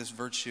dive into this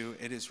virtue,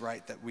 it is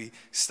right that we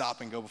stop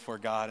and go before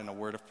God in a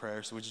word of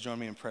prayer. So would you join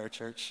me in prayer,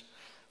 church?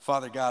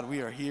 Father God,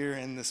 we are here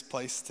in this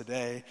place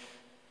today,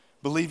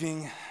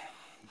 believing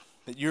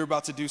that you're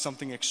about to do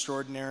something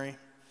extraordinary.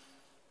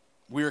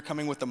 We are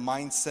coming with the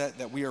mindset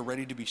that we are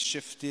ready to be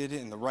shifted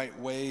in the right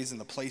ways, in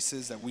the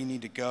places that we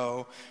need to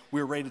go.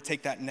 We are ready to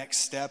take that next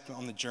step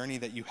on the journey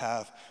that you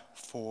have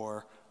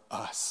for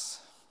us.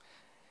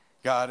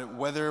 God,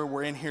 whether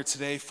we're in here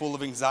today full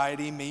of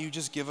anxiety, may you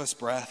just give us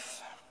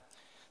breath,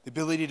 the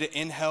ability to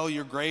inhale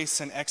your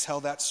grace and exhale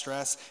that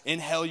stress,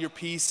 inhale your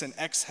peace and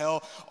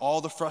exhale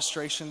all the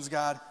frustrations,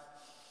 God.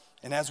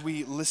 And as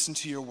we listen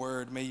to your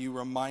word, may you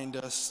remind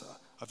us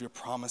of your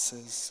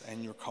promises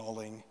and your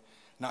calling,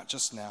 not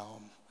just now,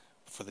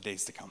 but for the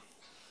days to come.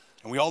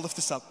 And we all lift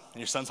this up in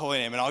your son's holy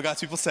name. And all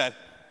God's people said,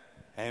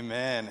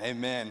 amen,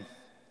 amen.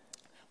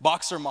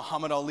 Boxer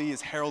Muhammad Ali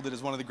is heralded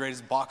as one of the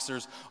greatest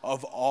boxers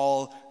of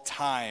all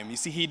time. You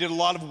see, he did a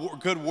lot of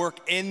good work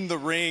in the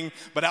ring,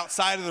 but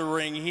outside of the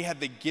ring, he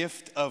had the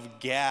gift of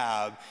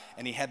gab,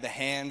 and he had the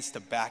hands to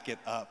back it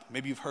up.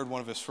 Maybe you've heard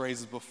one of his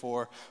phrases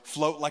before,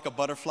 float like a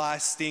butterfly,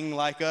 sting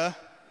like a...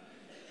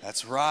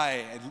 That's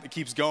right. It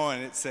keeps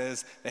going. It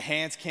says, the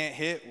hands can't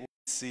hit, we'll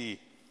see.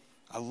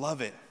 I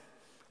love it.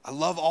 I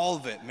love all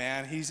of it,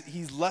 man.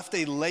 He's left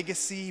a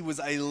legacy. He was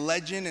a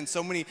legend, and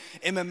so many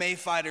MMA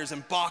fighters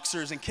and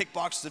boxers and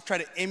kickboxers have tried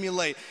to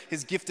emulate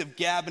his gift of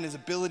gab and his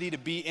ability to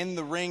be in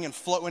the ring and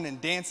floating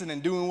and dancing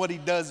and doing what he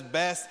does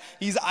best.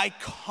 He's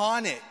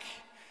iconic.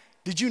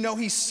 Did you know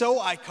he's so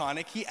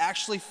iconic, he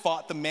actually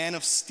fought the Man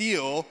of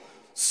Steel,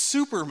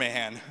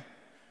 Superman?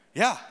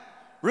 Yeah.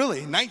 Really,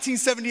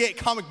 1978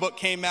 comic book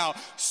came out,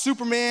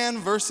 Superman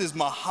versus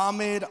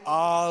Muhammad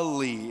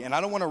Ali. And I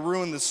don't want to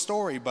ruin the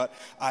story, but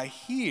I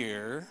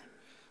hear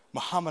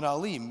Muhammad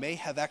Ali may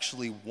have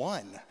actually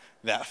won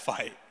that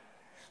fight,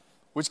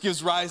 which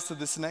gives rise to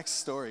this next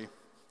story.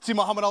 See,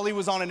 Muhammad Ali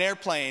was on an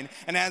airplane,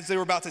 and as they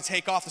were about to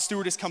take off, the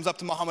stewardess comes up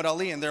to Muhammad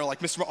Ali, and they're like,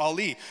 Mr.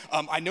 Ali,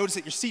 I noticed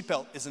that your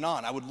seatbelt isn't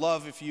on. I would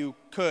love if you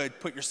could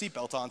put your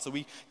seatbelt on so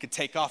we could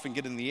take off and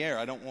get in the air.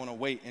 I don't want to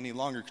wait any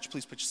longer. Could you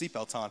please put your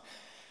seatbelt on?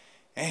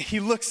 And he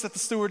looks at the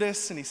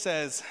stewardess and he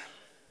says,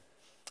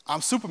 I'm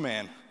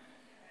Superman,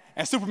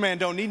 and Superman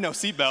don't need no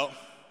seatbelt.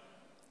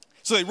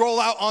 So they roll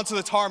out onto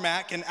the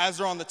tarmac, and as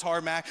they're on the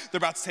tarmac, they're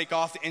about to take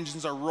off. The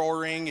engines are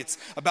roaring. It's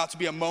about to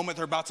be a moment.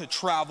 They're about to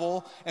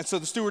travel. And so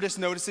the stewardess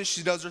notices.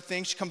 She does her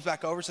thing. She comes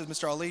back over, says,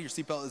 Mr. Ali, your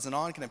seatbelt isn't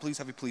on. Can I please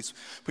have you please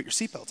put your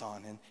seatbelt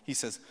on? And he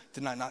says,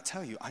 did I not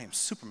tell you I am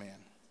Superman?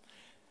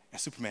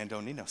 And Superman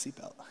don't need no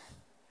seatbelt.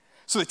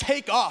 So they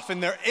take off,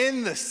 and they're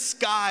in the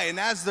sky, and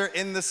as they're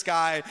in the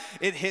sky,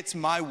 it hits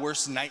my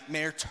worst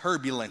nightmare.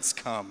 Turbulence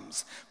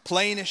comes.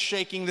 Plane is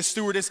shaking. The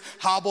stewardess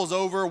hobbles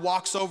over,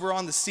 walks over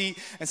on the seat,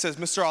 and says,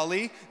 Mr.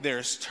 Ali,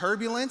 there's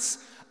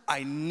turbulence.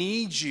 I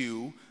need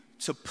you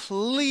to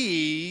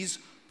please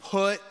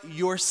put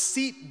your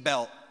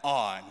seatbelt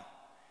on.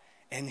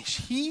 And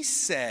he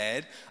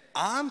said,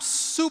 I'm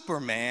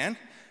Superman.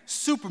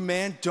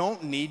 Superman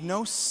don't need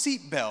no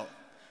seatbelt.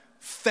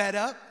 Fed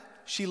up,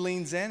 she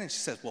leans in and she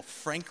says, well,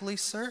 frankly,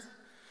 sir,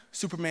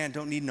 Superman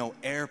don't need no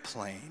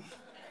airplane.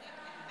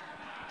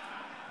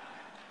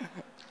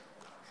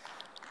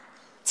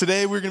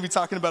 Today, we're going to be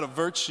talking about a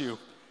virtue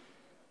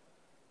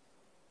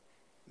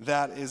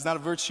that is not a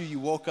virtue you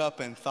woke up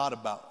and thought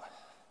about.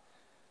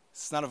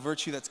 It's not a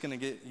virtue that's going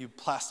to get you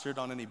plastered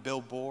on any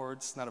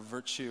billboards. It's not a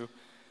virtue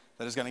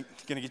that is going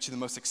to get you the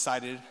most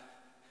excited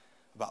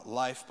about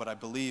life, but I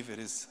believe it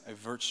is a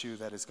virtue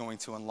that is going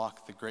to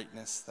unlock the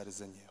greatness that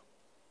is in you.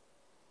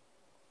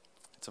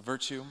 It's a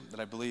virtue that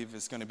I believe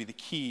is going to be the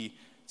key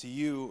to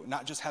you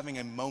not just having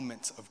a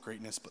moment of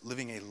greatness, but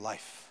living a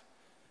life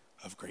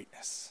of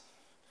greatness.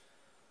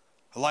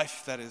 A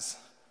life that is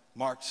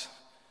marked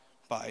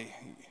by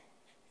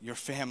your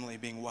family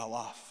being well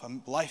off.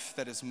 A life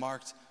that is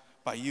marked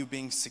by you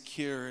being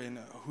secure in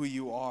who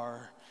you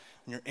are,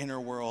 in your inner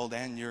world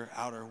and your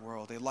outer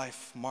world. A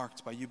life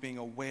marked by you being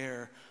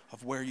aware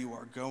of where you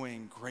are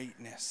going.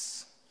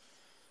 Greatness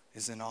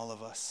is in all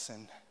of us,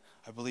 and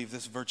I believe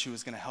this virtue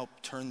is going to help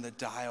turn the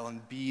dial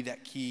and be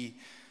that key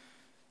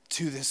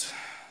to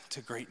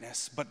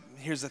greatness. But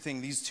here's the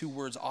thing, these two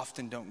words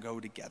often don't go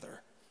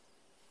together.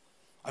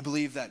 I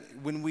believe that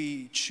when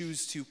we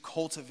choose to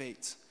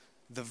cultivate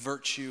the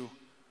virtue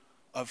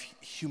of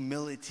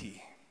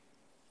humility,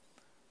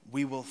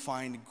 we will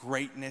find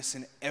greatness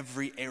in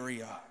every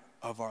area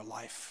of our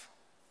life.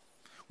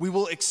 We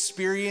will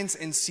experience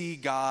and see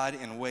God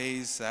in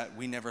ways that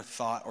we never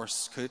thought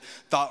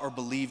or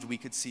believed we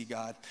could see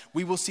God.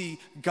 We will see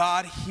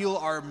God heal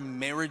our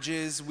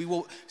marriages. We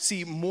will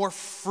see more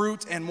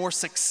fruit and more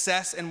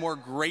success and more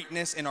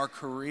greatness in our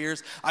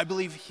careers. I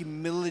believe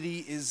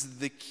humility is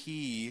the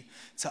key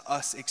to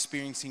us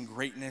experiencing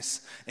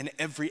greatness in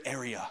every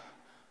area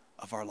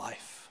of our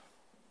life.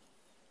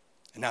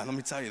 And now let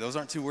me tell you, those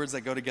aren't two words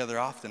that go together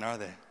often, are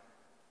they?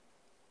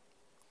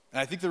 And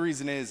I think the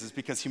reason is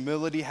because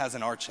humility has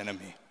an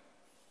archenemy.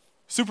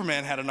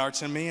 Superman had an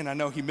archenemy, and I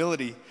know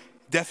humility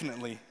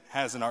definitely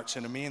has an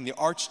archenemy, and the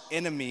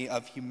archenemy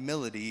of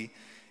humility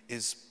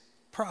is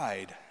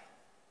pride.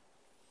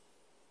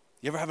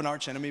 You ever have an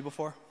archenemy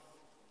before?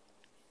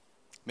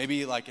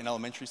 Maybe like in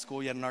elementary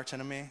school you had an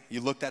archenemy.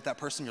 You looked at that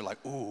person, you're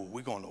like, ooh,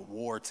 we're going to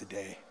war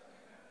today.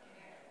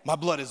 My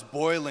blood is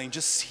boiling.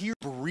 Just hear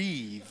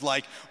breathe.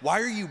 Like,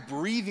 why are you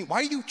breathing?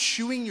 Why are you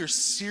chewing your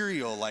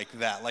cereal like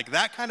that? Like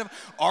that kind of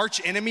arch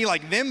enemy,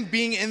 like them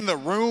being in the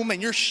room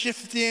and you're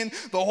shifting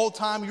the whole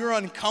time. You're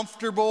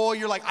uncomfortable.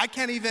 You're like, I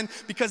can't even,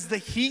 because the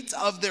heat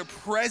of their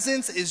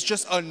presence is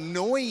just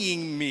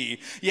annoying me.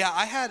 Yeah,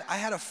 I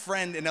had a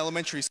friend in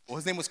elementary school.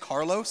 His name was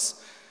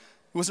Carlos.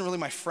 He wasn't really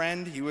my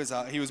friend. He was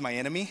my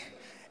enemy.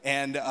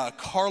 And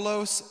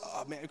Carlos,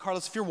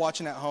 if you're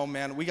watching at home,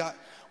 man, we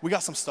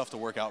got some stuff to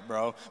work out,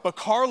 bro. But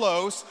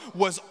Carlos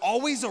was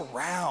always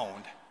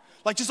around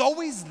Like just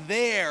always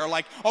there,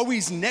 like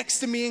always next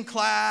to me in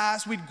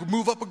class. We'd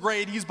move up a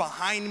grade, he's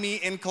behind me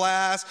in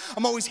class.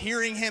 I'm always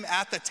hearing him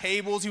at the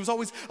tables. He was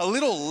always a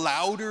little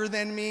louder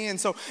than me.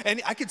 And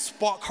I could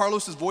spot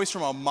Carlos's voice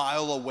from a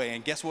mile away.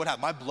 And guess what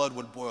happened? My blood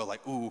would boil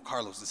like, ooh,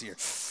 Carlos is here.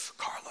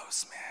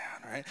 Carlos,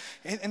 man,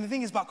 right? And the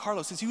thing is about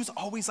Carlos is he was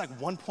always like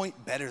 1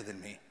 point better than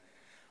me.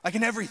 Like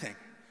in everything.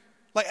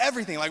 Like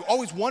everything, like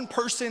always one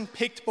person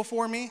picked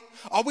before me,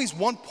 always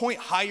 1 point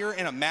higher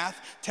in a math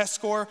test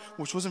score,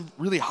 which wasn't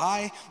really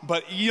high,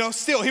 but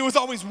still, he was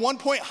always 1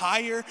 point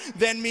higher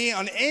than me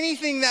on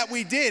anything that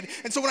we did.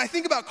 And so when I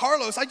think about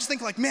Carlos, I just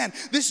think like, man,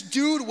 this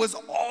dude was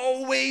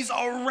always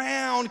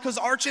around because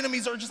arch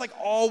enemies are just like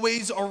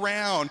always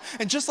around.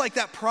 And just like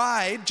that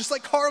pride, just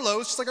like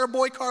Carlos, just like our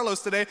boy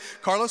Carlos today,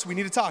 Carlos, we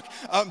need to talk.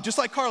 Just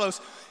like Carlos,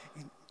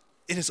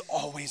 it is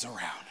always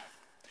around.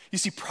 You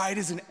see, pride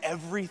is in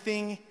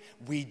everything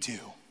we do.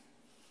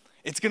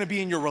 It's gonna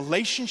be in your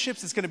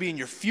relationships, it's gonna be in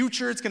your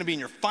future, it's gonna be in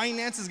your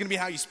finances, it's gonna be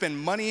how you spend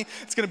money,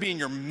 it's gonna be in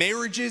your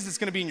marriages, it's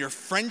gonna be in your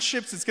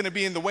friendships, it's gonna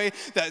be in the way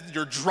that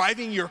you're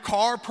driving your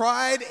car.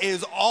 Pride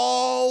is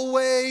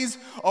always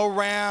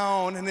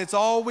around and it's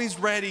always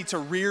ready to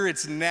rear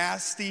its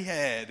nasty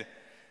head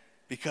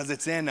because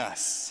it's in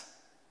us.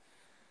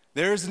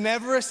 There's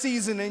never a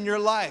season in your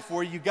life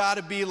where you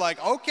gotta be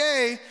like,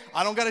 okay,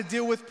 I don't gotta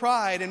deal with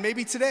pride. And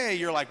maybe today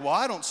you're like, well,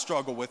 I don't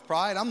struggle with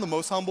pride. I'm the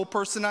most humble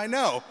person I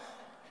know.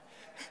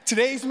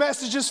 Today's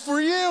message is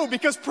for you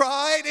because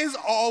pride is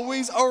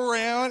always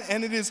around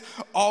and it is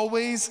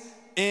always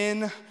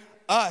in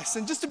us.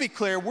 And just to be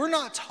clear, we're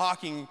not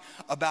talking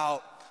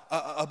about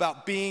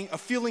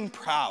feeling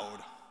proud.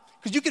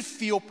 Because you could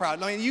feel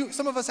proud. I mean,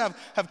 some of us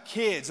have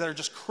kids that are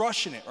just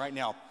crushing it right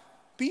now.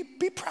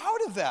 Be proud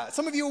of that.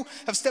 Some of you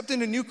have stepped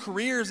into new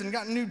careers and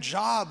gotten new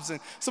jobs,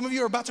 and some of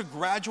you are about to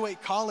graduate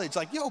college.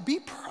 Like, be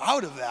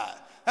proud of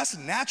that. That's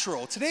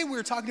natural. Today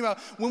we're talking about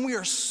when we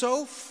are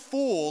so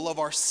full of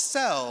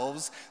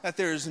ourselves that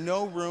there is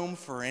no room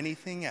for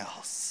anything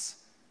else.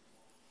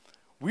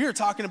 We are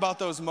talking about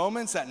those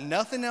moments that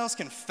nothing else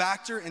can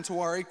factor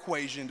into our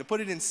equation. To put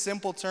it in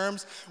simple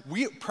terms,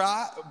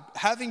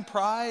 having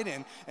pride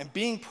and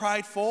being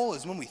prideful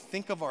is when we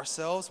think of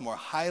ourselves more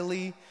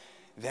highly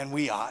than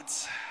we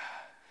ought.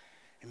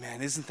 And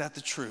man, isn't that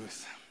the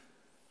truth?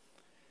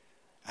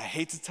 I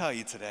hate to tell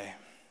you today,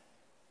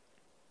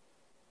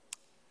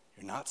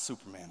 you're not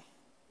Superman.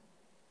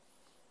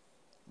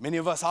 Many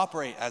of us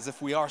operate as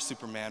if we are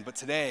Superman, but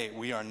today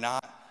we are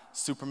not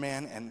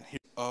Superman, and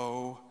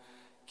okay.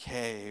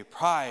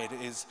 Pride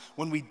is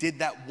when we did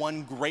that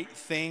one great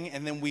thing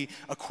and then we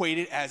equate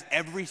it as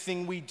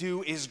everything we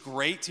do is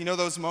great. You know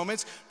those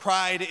moments?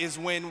 Pride is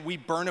when we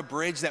burn a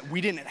bridge that we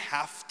didn't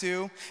have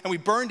to, and we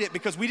burned it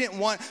because we didn't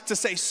want to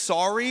say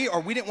sorry,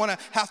 or we didn't want to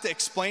have to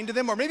explain to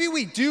them, or maybe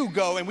we do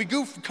go and we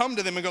come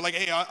to them and go like,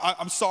 hey,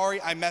 I'm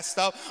sorry, I messed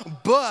up,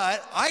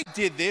 but I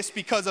did this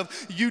because of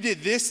you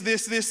did this, and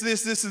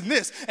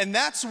this, and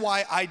that's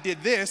why I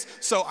did this,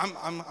 so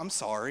I'm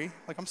sorry,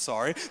 like I'm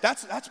sorry.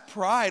 That's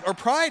pride. Or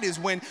pride is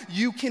when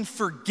you can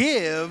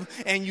forgive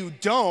and you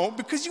don't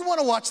because you want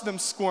to watch them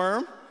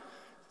squirm.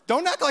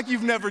 Don't act like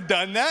you've never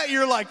done that.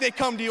 You're like, they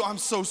come to you, I'm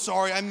so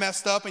sorry, I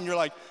messed up, and you're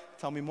like,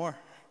 tell me more.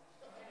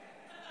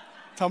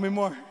 Tell me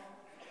more.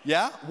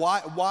 Yeah?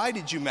 Why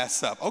did you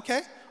mess up?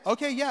 Okay,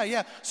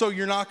 yeah. So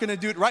you're not gonna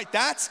do it right.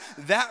 That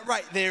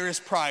right there is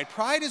pride.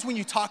 Pride is when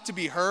you talk to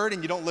be heard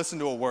and you don't listen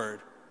to a word.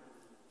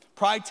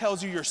 Pride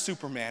tells you you're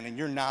Superman and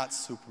you're not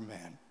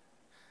Superman.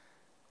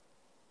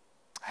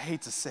 I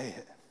hate to say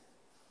it.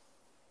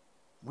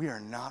 We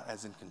are not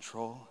as in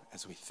control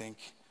as we think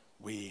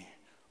we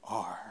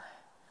are.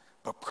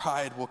 But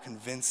pride will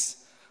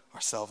convince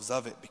ourselves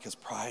of it because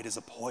pride is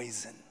a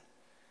poison.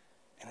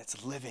 And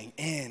it's living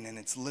in and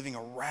it's living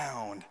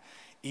around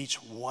each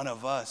one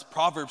of us.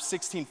 Proverbs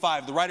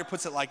 16:5, the writer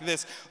puts it like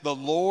this: the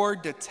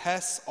Lord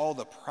detests all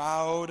the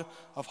proud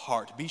of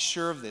heart. Be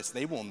sure of this,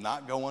 they will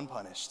not go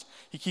unpunished.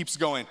 He keeps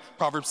going.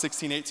 Proverbs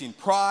 16:18,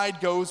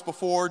 pride goes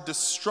before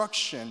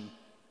destruction,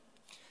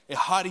 a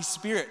haughty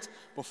spirit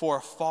before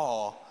a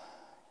fall.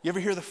 You ever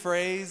hear the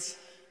phrase,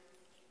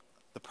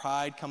 the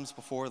pride comes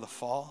before the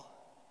fall?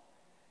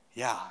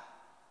 Yeah,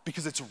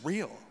 because it's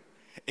real.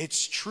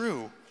 It's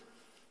true.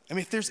 I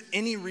mean, if there's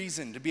any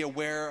reason to be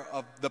aware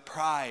of the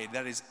pride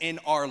that is in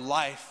our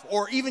life,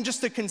 or even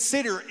just to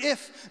consider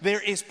if there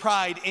is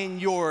pride in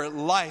your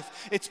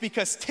life, it's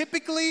because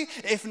typically,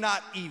 if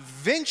not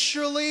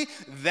eventually,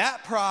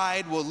 that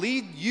pride will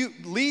lead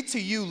to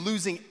you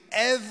losing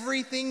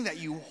everything that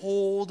you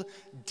hold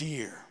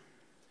dear.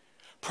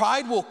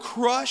 Pride will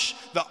crush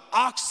the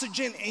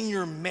oxygen in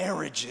your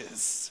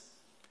marriages.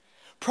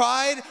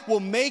 Pride will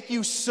make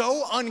you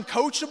so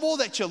uncoachable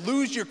that you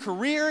lose your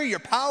career, your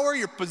power,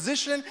 your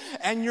position,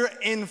 and your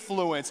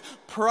influence.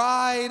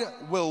 Pride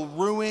will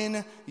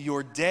ruin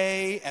your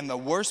day, and the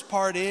worst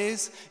part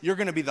is you're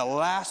gonna be the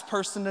last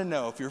person to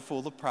know if you're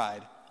full of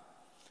pride.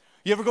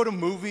 You ever go to a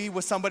movie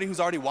with somebody who's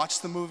already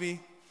watched the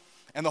movie,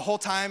 and the whole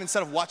time,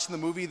 instead of watching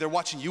the movie, they're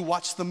watching you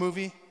watch the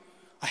movie?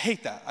 I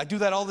hate that. I do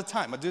that all the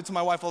time. I do it to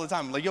my wife all the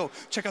time. I'm like, yo,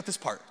 check out this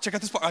part. Check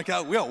out this part. Like,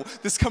 yo,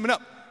 this is coming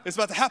up. It's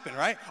about to happen,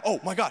 right? Oh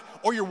my God.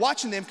 Or you're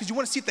watching them because you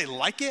want to see if they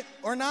like it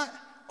or not.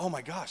 Oh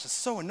my gosh, it's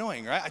so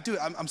annoying, right? I do it.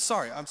 I'm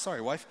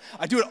sorry, wife.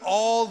 I do it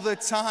all the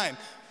time.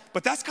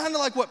 But that's kind of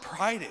like what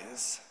pride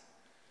is.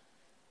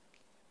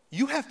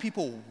 You have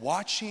people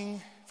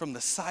watching from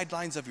the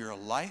sidelines of your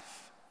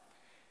life,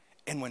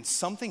 and when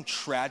something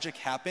tragic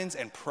happens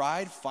and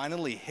pride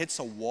finally hits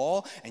a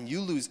wall and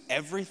you lose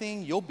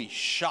everything, you'll be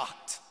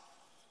shocked.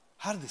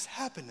 How did this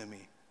happen to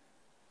me?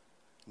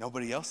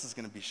 Nobody else is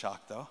gonna be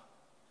shocked though,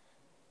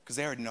 because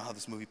they already know how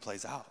this movie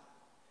plays out.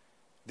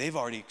 They've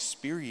already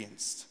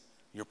experienced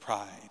your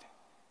pride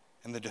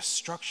and the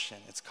destruction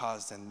it's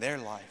caused in their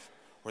life,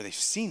 or they've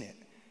seen it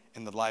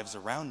in the lives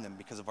around them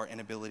because of our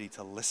inability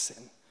to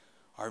listen,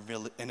 our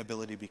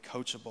inability to be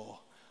coachable,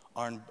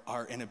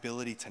 our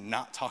inability to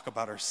not talk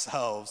about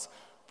ourselves.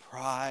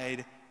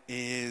 Pride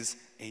is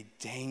a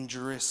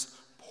dangerous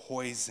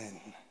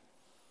poison.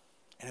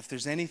 And if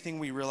there's anything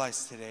we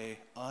realize today,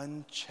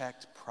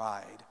 unchecked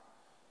pride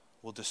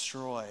will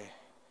destroy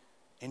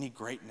any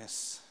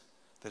greatness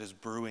that is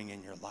brewing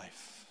in your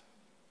life.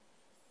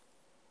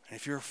 And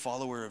if you're a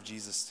follower of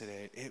Jesus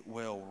today, it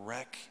will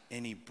wreck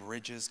any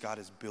bridges God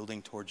is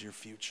building towards your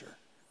future.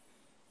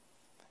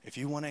 If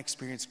you want to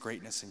experience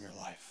greatness in your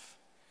life,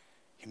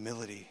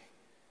 humility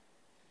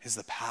is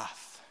the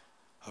path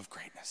of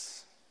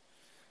greatness.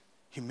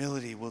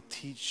 Humility will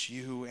teach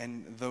you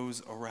and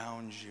those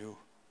around you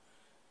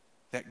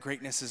that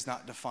greatness is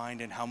not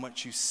defined in how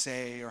much you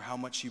say or how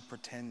much you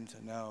pretend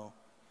to know,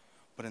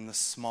 but in the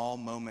small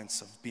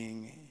moments of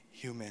being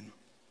human.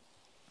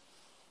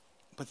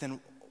 But then,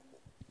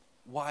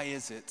 why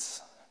is it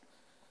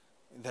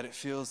that it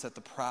feels that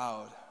the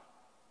proud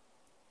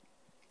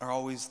are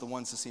always the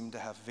ones who seem to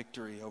have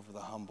victory over the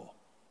humble?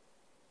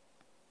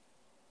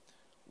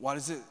 Why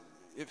does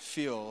it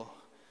feel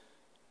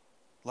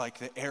like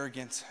the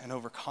arrogant and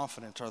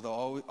overconfident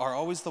are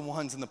always the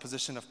ones in the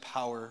position of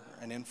power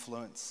and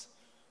influence?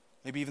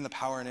 Maybe even the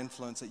power and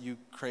influence that you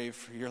crave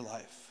for your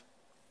life.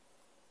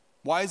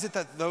 Why is it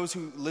that those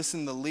who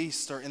listen the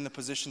least are in the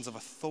positions of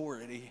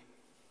authority,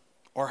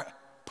 or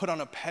put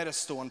on a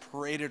pedestal and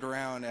paraded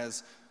around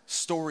as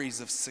stories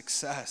of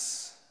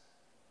success?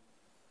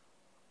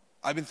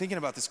 I've been thinking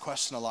about this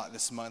question a lot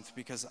this month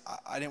because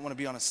I didn't want to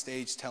be on a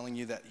stage telling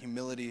you that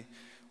humility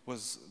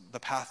was the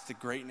path to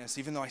greatness,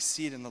 even though I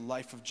see it in the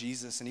life of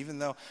Jesus, and even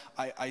though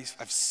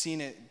I've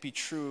seen it be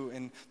true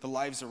in the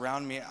lives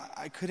around me.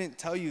 I couldn't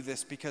tell you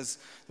this because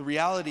the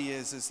reality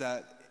is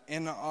that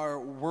in our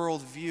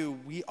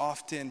worldview, we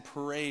often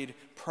parade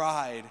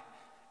pride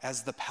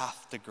as the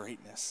path to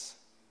greatness.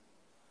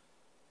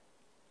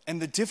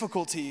 And the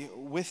difficulty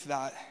with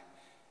that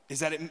is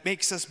that it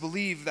makes us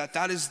believe that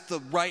that is the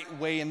right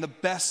way and the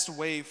best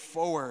way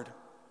forward.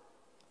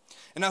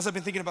 And as I've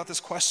been thinking about this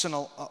question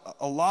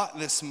a lot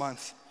this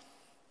month,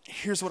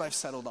 here's what I've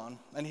settled on,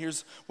 and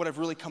here's what I've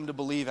really come to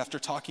believe after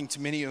talking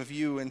to many of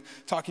you and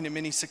talking to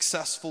many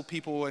successful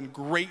people and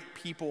great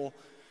people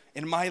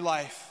in my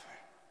life,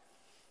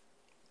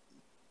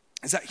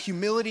 is that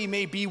humility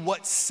may be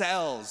what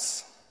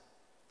sells,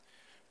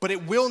 but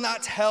it will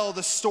not tell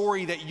the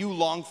story that you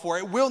long for.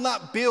 It will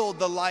not build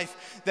the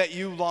life that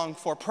you long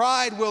for.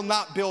 Pride will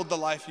not build the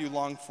life you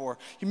long for.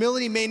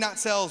 Humility may not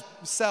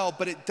sell,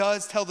 but it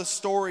does tell the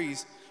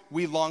stories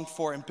we long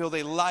for and build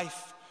a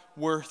life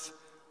worth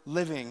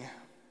living.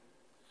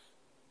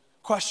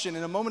 Question,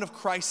 in a moment of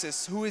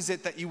crisis, who is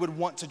it that you would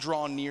want to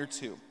draw near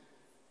to?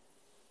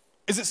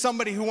 Is it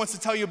somebody who wants to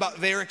tell you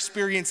about their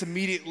experience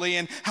immediately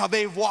and how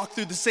they've walked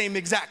through the same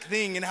exact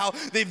thing and how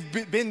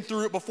they've been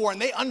through it before and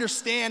they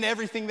understand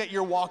everything that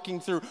you're walking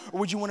through?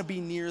 Or would you want to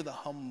be near the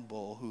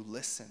humble who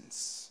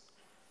listens,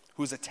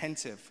 who is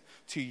attentive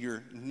to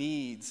your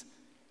needs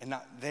and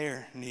not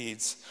their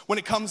needs? When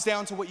it comes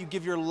down to what you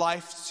give your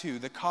life to,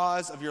 the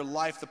cause of your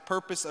life, the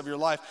purpose of your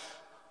life,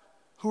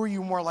 who are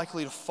you more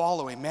likely to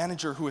follow? A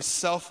manager who is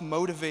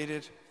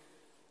self-motivated,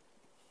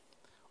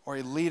 or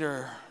a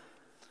leader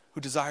who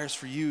desires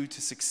for you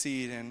to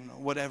succeed in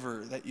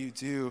whatever that you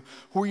do?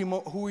 Who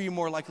are you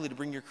more likely to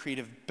bring your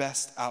creative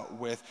best out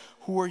with?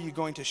 Who are you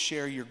going to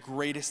share your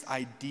greatest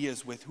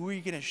ideas with? Who are you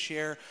going to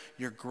share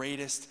your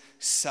greatest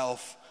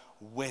self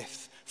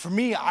with? For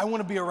me, I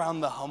want to be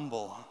around the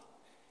humble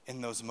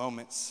in those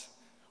moments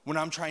when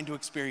I'm trying to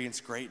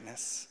experience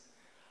greatness.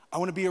 I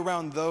want to be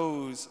around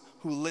those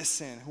who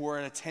listen, who are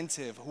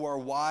attentive, who are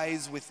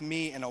wise with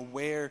me and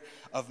aware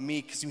of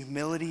me, because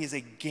humility is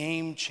a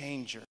game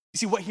changer. You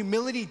see, what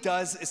humility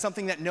does is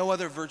something that no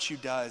other virtue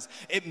does.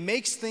 It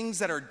makes things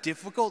that are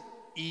difficult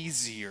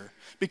easier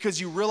because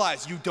you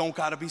realize you don't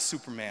got to be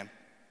Superman.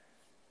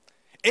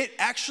 It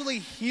actually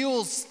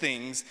heals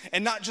things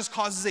and not just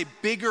causes a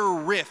bigger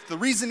rift. The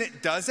reason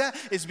it does that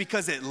is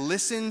because it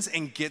listens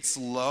and gets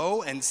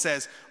low and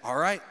says, all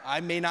right,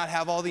 I may not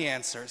have all the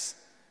answers.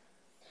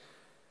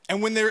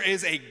 And when there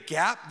is a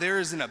gap, there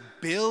is an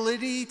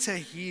ability to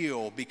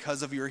heal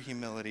because of your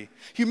humility.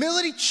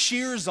 Humility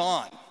cheers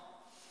on.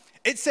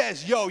 It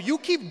says, yo, you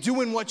keep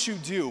doing what you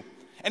do,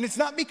 And it's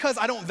not because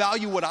I don't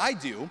value what I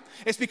do.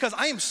 It's because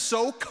I am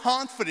so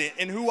confident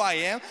in who I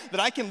am that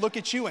I can look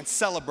at you and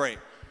celebrate.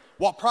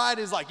 While pride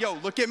is like, yo,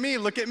 look at me,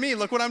 look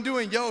what I'm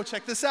doing. Yo,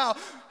 check this out.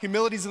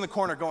 Humility's in the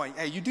corner going,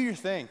 hey, you do your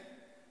thing.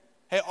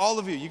 Hey, all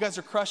of you guys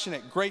are crushing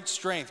it. Great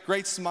strength,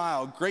 great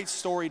smile, great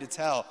story to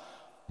tell.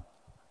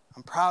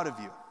 I'm proud of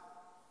you.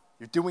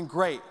 You're doing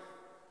great.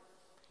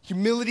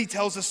 Humility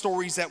tells the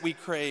stories that we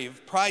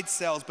crave. Pride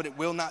sells, but it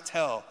will not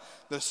tell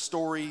the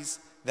stories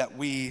that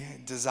we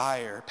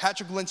desire.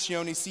 Patrick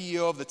Lencioni,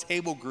 CEO of the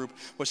Table Group,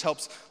 which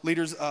helps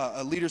leaders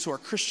who are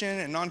Christian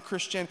and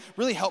non-Christian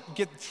really help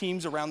get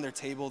teams around their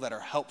table that are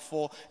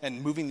helpful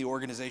and moving the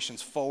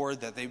organizations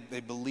forward that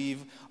they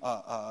believe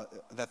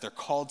that they're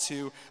called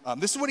to.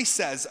 This is what he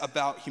says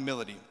about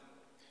humility.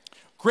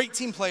 Great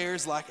team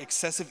players lack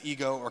excessive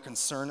ego or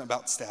concern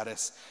about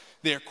status.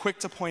 They are quick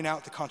to point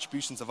out the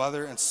contributions of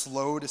others and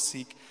slow to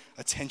seek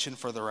attention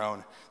for their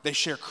own. They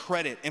share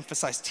credit,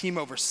 emphasize team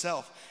over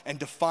self, and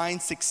define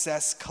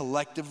success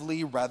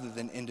collectively rather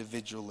than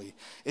individually.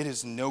 It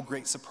is no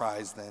great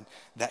surprise then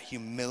that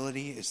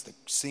humility is the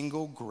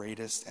single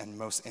greatest and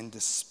most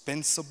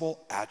indispensable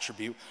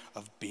attribute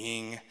of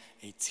being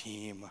a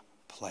team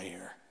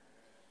player.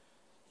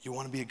 You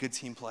want to be a good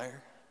team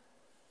player?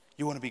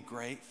 You want to be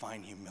great?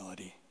 Find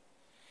humility.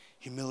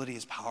 Humility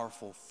is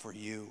powerful for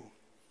you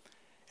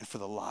and for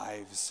the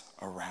lives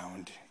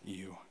around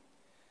you.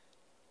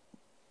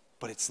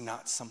 But it's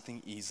not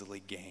something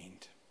easily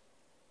gained.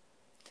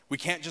 We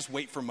can't just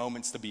wait for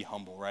moments to be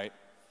humble, right?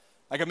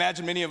 Like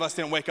imagine many of us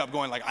didn't wake up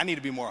going like, I need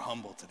to be more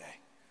humble today.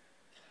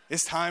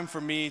 It's time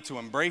for me to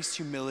embrace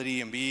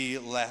humility and be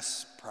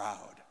less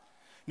proud.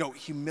 No,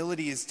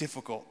 humility is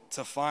difficult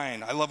to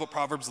find. I love what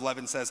Proverbs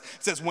 11 says.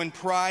 It says, when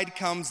pride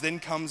comes, then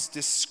comes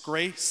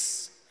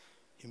disgrace,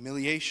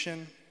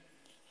 humiliation,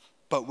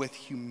 but with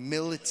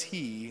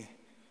humility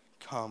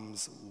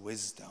comes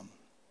wisdom.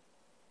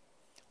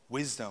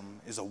 Wisdom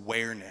is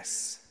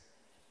awareness.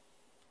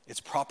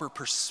 It's proper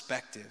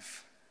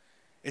perspective.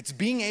 It's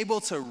being able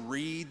to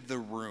read the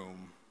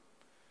room.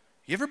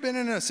 You ever been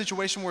in a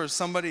situation where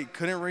somebody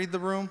couldn't read the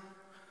room?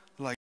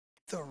 Like,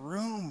 the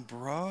room,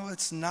 bro,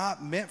 it's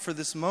not meant for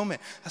this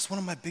moment. That's one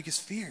of my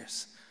biggest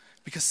fears.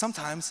 Because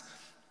sometimes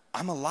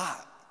I'm a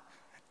lot,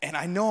 and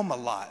I know I'm a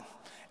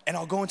lot, and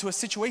I'll go into a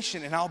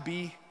situation and I'll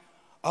be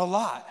a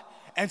lot.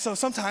 And so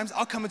sometimes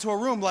I'll come into a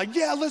room like,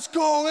 yeah, let's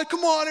go.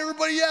 Come on,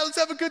 everybody. Yeah, let's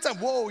have a good time.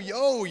 Whoa,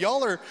 yo,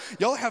 y'all are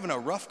having a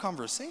rough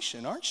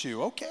conversation, aren't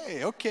you?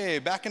 Okay,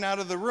 backing out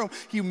of the room.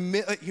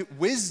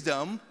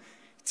 Wisdom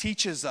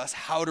teaches us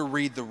how to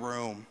read the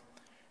room,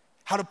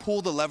 how to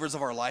pull the levers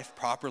of our life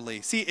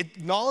properly. See,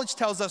 knowledge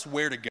tells us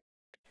where to go.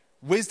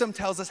 Wisdom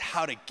tells us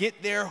how to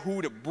get there,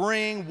 who to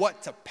bring,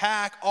 what to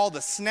pack, all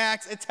the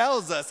snacks. It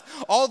tells us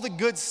all the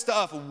good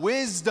stuff.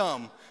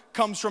 Wisdom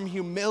comes from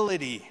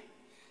humility.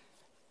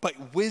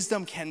 But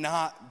wisdom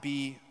cannot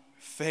be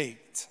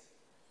faked.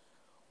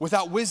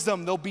 Without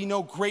wisdom, there'll be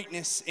no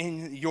greatness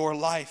in your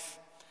life.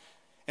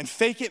 And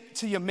fake it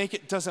till you make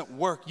it doesn't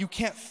work. You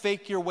can't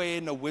fake your way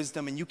into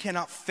wisdom, and you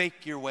cannot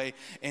fake your way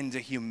into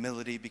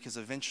humility, because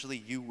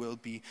eventually you will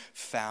be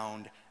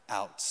found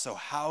out. So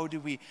how do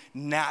we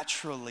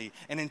naturally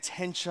and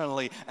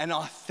intentionally and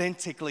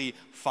authentically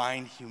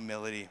find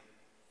humility?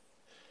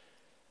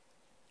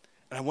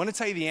 And I want to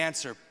tell you the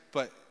answer,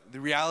 but the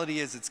reality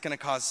is it's going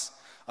to cause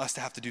us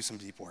to have to do some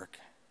deep work.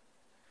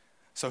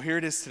 So here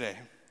it is today.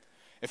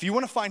 If you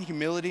want to find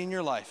humility in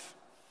your life,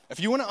 if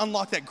you want to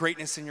unlock that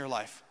greatness in your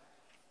life,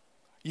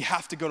 you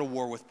have to go to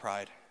war with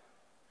pride.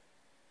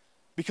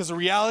 Because the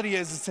reality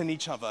is it's in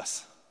each of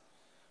us.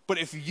 But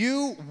if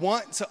you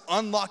want to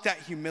unlock that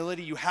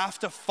humility, you have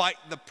to fight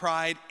the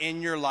pride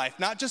in your life.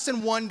 Not just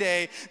in one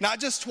day, not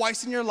just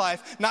twice in your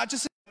life, not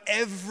just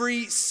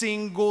every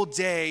single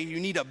day. You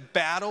need a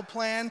battle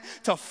plan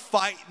to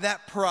fight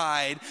that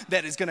pride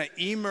that is going to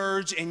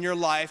emerge in your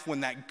life when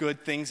that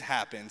good things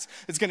happens.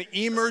 It's going to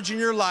emerge in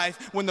your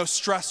life when those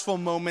stressful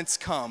moments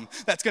come.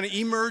 That's going to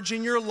emerge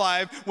in your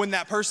life when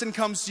that person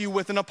comes to you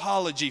with an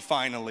apology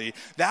finally.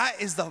 That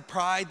is the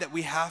pride that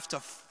we have to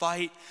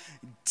fight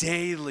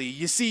daily.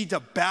 You see, to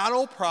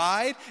battle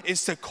pride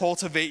is to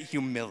cultivate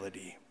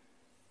humility.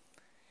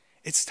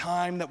 It's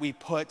time that we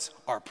put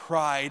our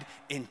pride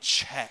in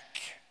check.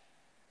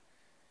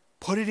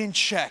 Put it in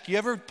check. You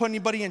ever put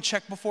anybody in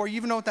check before? You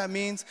even know what that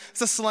means?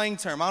 It's a slang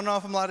term. I don't know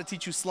if I'm allowed to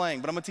teach you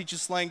slang, but I'm going to teach you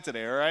slang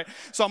today, all right?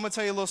 So I'm going to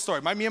tell you a little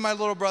story. Me and my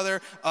little brother,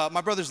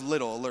 my brother's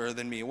littler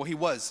than me. Well, he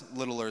was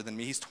littler than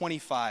me. He's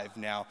 25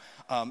 now,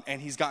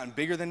 and he's gotten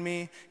bigger than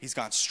me. He's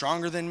gotten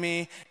stronger than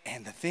me,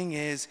 and the thing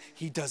is,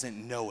 he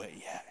doesn't know it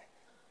yet.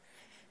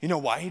 You know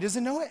why he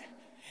doesn't know it?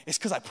 It's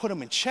because I put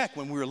him in check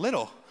when we were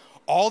little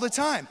all the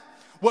time.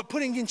 What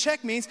putting in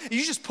check means,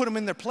 you just put them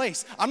in their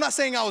place. I'm not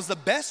saying I was the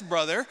best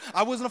brother.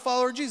 I wasn't a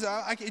follower of Jesus.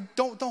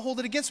 Don't hold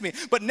it against me.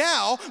 But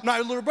now,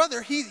 my little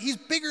brother, he's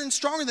bigger and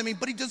stronger than me,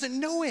 but he doesn't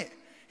know it.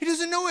 He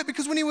doesn't know it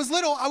because when he was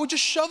little, I would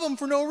just shove him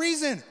for no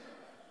reason.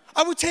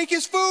 I would take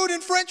his food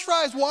and french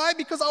fries. Why?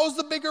 Because I was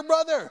the bigger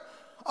brother.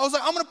 I was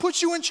like, I'm going to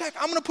put you in check.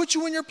 I'm going to put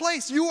you in your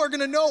place. You are going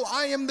to know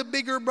I am the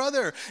bigger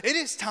brother. It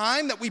is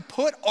time that we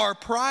put our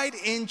pride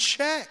in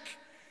check,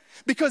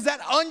 because that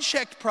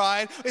unchecked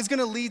pride is going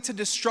to lead to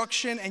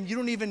destruction, and you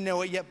don't even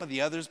know it yet, but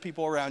the others,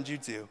 people around you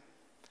do.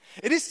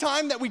 It is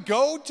time that we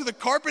go to the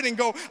carpet and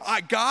go,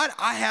 God,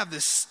 I have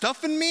this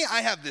stuff in me.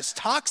 I have this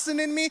toxin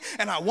in me,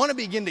 and I want to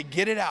begin to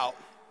get it out.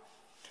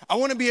 I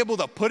want to be able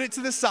to put it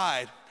to the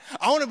side.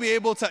 I want to be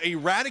able to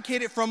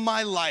eradicate it from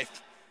my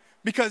life,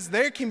 because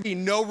there can be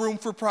no room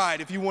for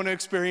pride if you want to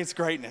experience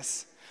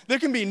greatness. There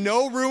can be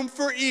no room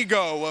for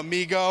ego,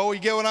 amigo. You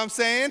get what I'm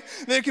saying?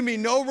 There can be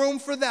no room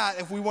for that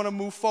if we want to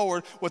move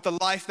forward with the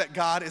life that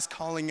God is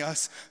calling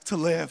us to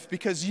live,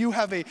 because you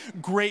have a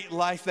great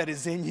life that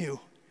is in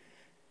you.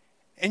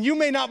 And you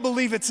may not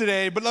believe it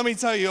today, but let me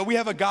tell you, we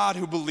have a God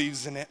who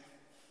believes in it.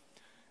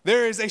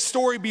 There is a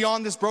story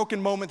beyond this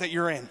broken moment that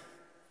you're in.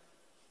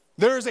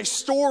 There is a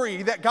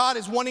story that God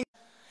is wanting,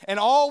 and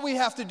all we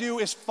have to do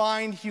is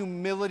find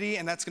humility,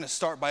 and that's going to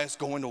start by us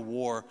going to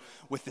war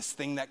with this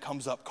thing that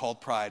comes up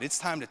called pride. It's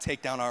time to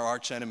take down our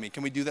arch enemy.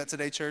 Can we do that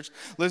today, church?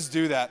 Let's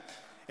do that.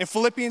 In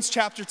Philippians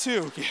chapter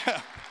 2,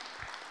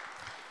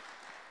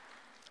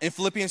 In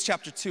Philippians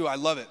chapter 2, I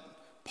love it.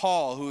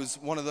 Paul, who is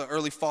one of the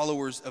early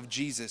followers of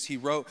Jesus, he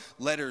wrote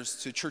letters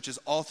to churches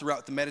all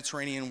throughout the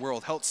Mediterranean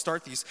world, helped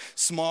start these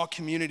small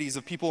communities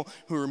of people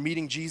who were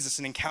meeting Jesus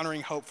and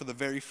encountering hope for the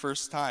very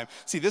first time.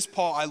 See, this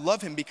Paul, I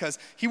love him because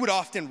he would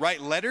often write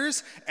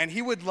letters, and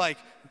he would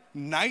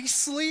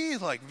nicely,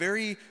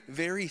 very,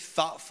 very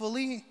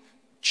thoughtfully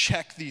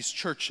check these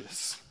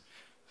churches.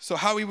 So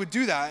how he would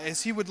do that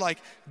is he would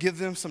give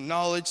them some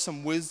knowledge,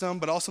 some wisdom,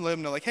 but also let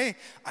them know hey,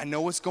 I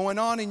know what's going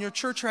on in your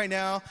church right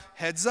now.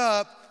 Heads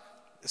up.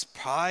 It's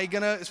probably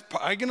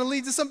gonna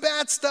lead to some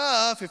bad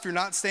stuff if you're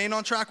not staying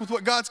on track with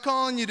what God's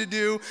calling you to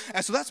do.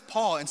 And so that's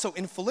Paul. And so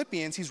in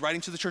Philippians, he's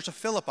writing to the church of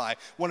Philippi,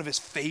 one of his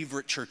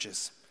favorite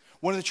churches,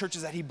 one of the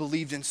churches that he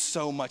believed in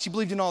so much. He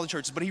believed in all the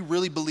churches, but he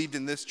really believed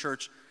in this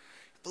church.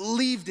 He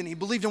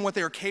believed in what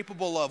they were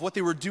capable of, what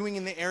they were doing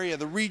in the area,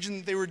 the region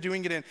that they were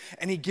doing it in,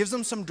 and he gives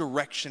them some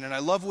direction, and I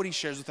love what he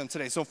shares with them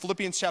today. So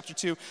Philippians chapter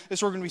 2, this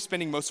is where we're going to be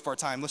spending most of our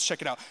time. Let's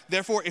check it out.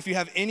 Therefore, if you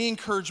have any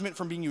encouragement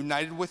from being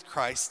united with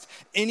Christ,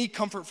 any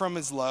comfort from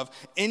his love,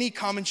 any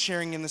common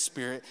sharing in the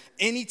Spirit,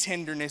 any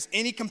tenderness,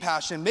 any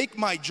compassion, make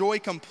my joy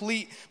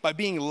complete by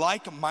being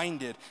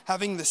like-minded,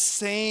 having the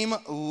same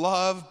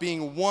love,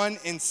 being one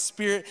in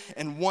spirit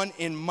and one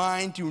in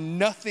mind. Do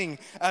nothing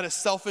out of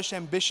selfish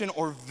ambition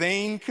or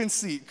vain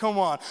conceit. Come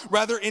on.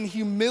 Rather, in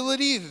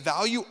humility,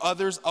 value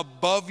others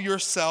above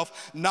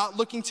yourself, not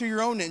looking to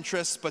your own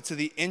interests, but to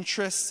the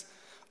interests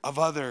of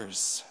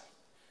others.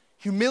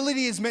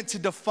 Humility is meant to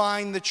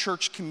define the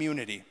church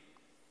community.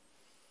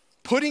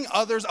 Putting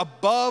others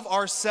above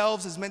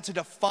ourselves is meant to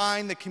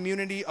define the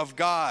community of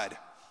God.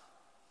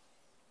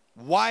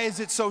 Why is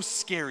it so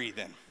scary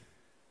then?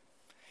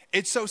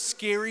 It's so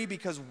scary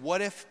because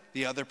what if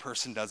the other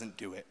person doesn't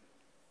do it?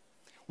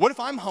 What if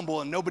I'm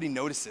humble and nobody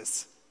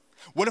notices?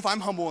 What if I'm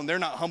humble and they're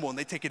not humble and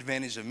they take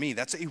advantage of me?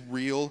 That's a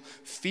real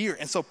fear.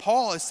 And so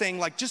Paul is saying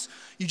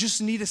you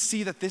just need to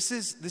see that this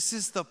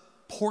is the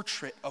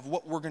portrait of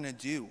what we're going to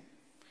do.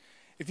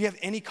 If you have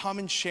any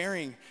common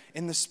sharing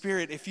in the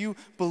Spirit, if you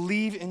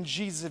believe in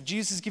Jesus, if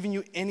Jesus has given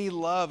you any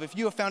love, if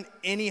you have found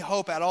any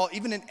hope at all,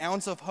 even an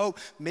ounce of hope,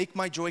 make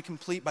my joy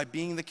complete by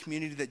being the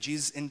community that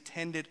Jesus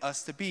intended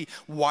us to be.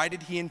 Why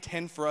did he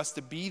intend for us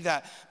to be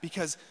that?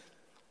 Because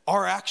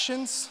our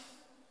actions,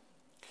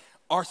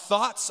 our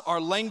thoughts,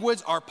 our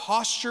language, our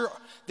posture,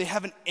 they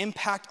have an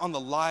impact on the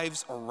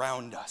lives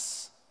around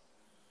us.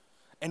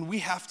 And we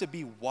have to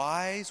be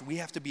wise, we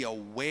have to be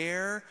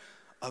aware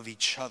of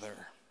each other.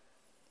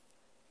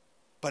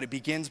 But it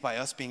begins by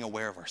us being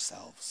aware of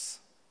ourselves.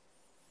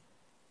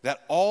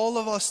 That all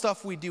of the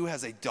stuff we do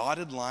has a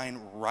dotted line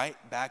right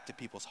back to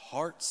people's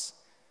hearts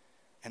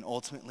and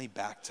ultimately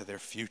back to their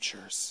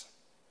futures.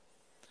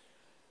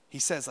 He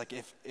says,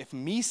 if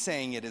me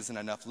saying it isn't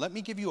enough, let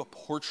me give you a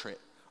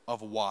portrait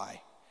of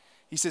why.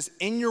 He says,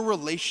 in your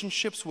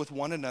relationships with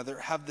one another,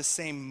 have the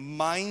same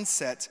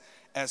mindset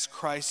as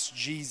Christ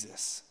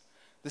Jesus.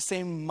 The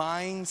same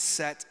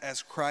mindset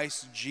as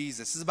Christ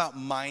Jesus. This is about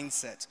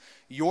mindset.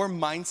 Your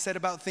mindset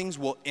about things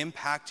will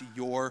impact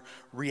your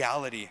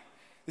reality.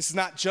 This is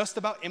not just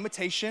about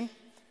imitation.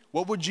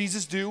 What would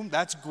Jesus do?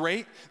 That's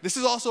great. This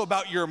is also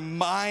about your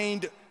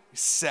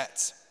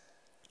mindset.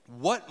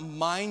 What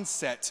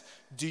mindset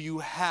do you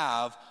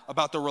have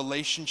about the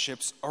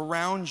relationships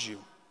around you?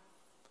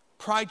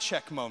 Pride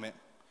check moment.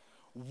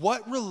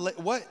 What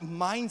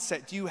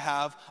mindset do you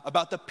have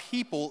about the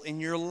people in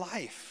your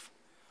life?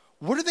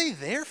 What are they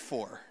there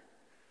for?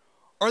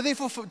 Are they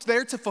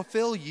there to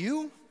fulfill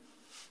you?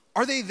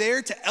 Are they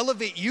there to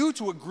elevate you,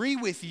 to agree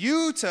with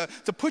you,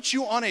 to put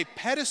you on a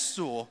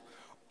pedestal?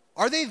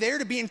 Are they there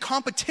to be in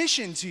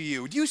competition to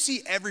you? Do you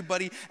see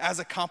everybody as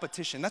a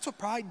competition? That's what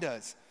pride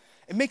does.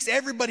 It makes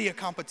everybody a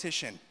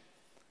competition.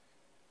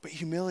 But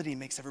humility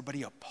makes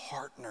everybody a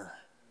partner.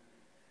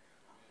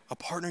 A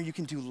partner you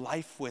can do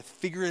life with,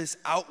 figure this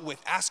out with,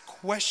 ask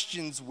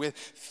questions with,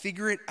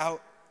 figure it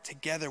out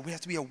together, we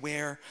have to be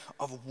aware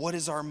of what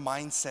is our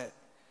mindset.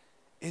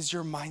 Is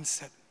your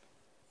mindset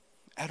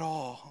at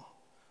all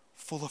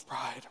full of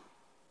pride?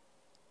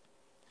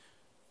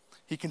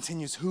 He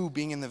continues, who,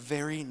 being in the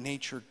very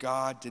nature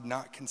God, did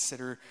not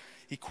consider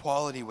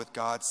equality with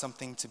God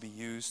something to be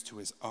used to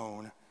his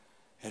own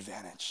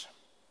advantage.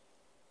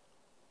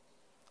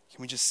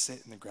 Can we just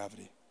sit in the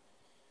gravity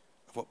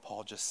of what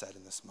Paul just said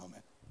in this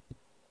moment?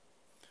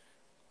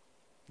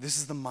 This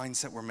is the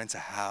mindset we're meant to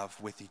have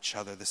with each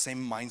other, the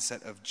same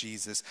mindset of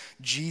Jesus.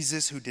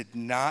 Jesus, who did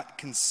not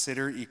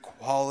consider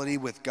equality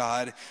with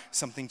God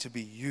something to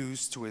be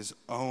used to his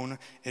own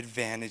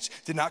advantage,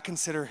 did not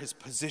consider his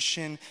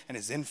position and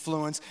his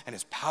influence and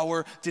his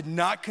power, did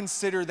not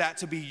consider that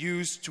to be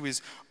used to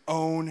his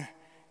own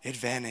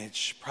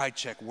advantage. Pride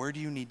check, where do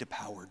you need to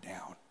power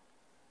down?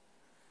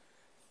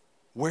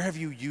 Where have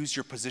you used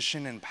your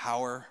position and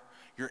power,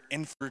 your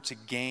influence to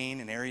gain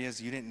in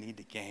areas you didn't need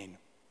to gain?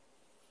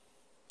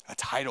 A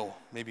title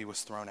maybe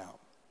was thrown out.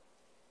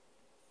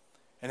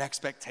 An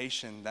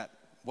expectation that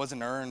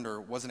wasn't earned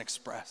or wasn't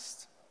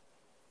expressed.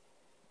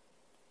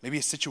 Maybe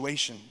a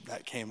situation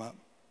that came up.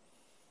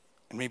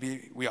 And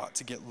maybe we ought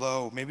to get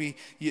low. Maybe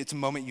it's a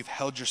moment you've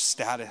held your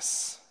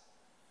status.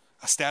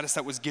 A status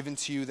that was given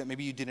to you that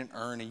maybe you didn't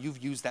earn, and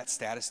you've used that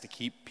status to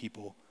keep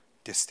people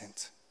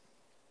distant.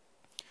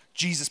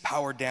 Jesus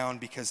powered down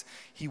because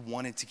he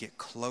wanted to get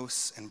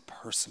close and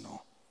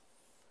personal.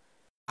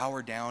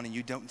 Power down and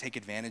you don't take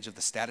advantage of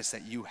the status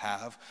that you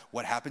have,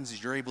 what happens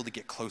is you're able to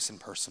get close and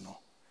personal.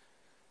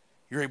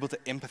 You're able to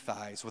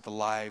empathize with the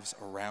lives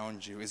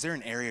around you. Is there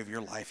an area of your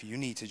life you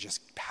need to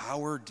just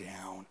power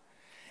down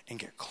and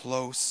get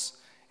close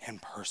and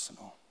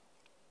personal?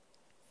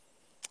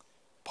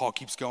 Paul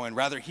keeps going.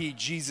 Rather, he,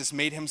 Jesus,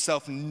 made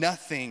himself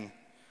nothing.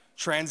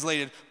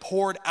 Translated,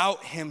 poured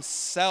out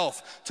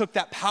himself, took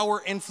that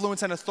power,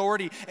 influence, and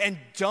authority and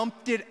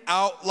dumped it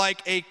out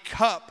like a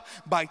cup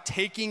by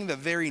taking the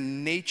very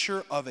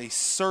nature of a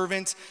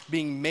servant,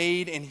 being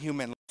made in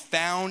human,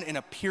 found in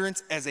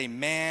appearance as a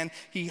man.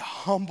 He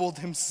humbled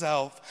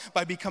himself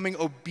by becoming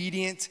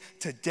obedient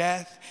to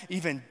death,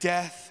 even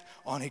death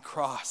on a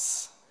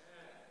cross.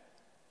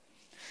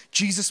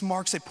 Jesus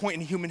marks a point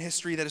in human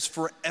history that is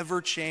forever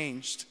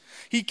changed.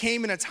 He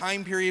came in a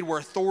time period where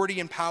authority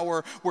and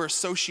power were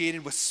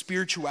associated with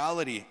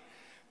spirituality.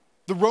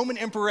 The Roman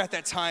emperor at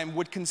that time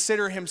would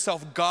consider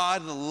himself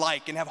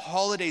God-like and have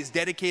holidays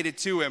dedicated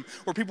to him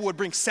where people would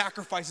bring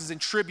sacrifices and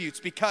tributes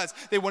because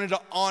they wanted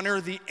to honor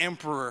the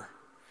emperor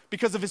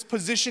because of his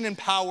position and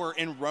power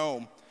in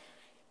Rome.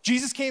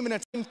 Jesus came in a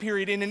time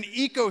period in an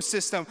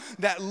ecosystem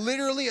that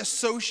literally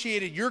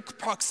associated your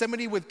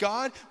proximity with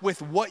God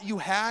with what you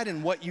had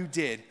and what you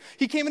did.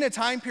 He came in a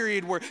time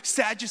period where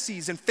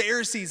Sadducees and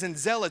Pharisees and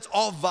Zealots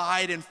all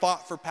vied and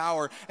fought for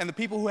power. And the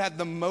people who had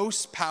the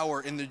most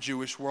power in the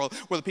Jewish world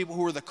were the people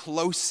who were the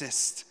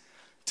closest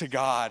to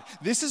God.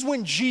 This is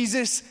when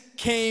Jesus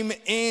came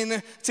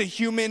into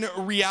human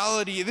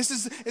reality. This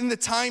is in the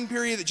time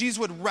period that Jesus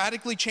would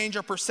radically change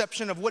our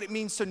perception of what it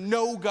means to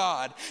know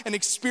God and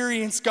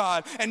experience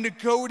God and to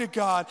go to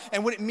God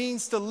and what it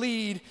means to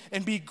lead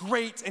and be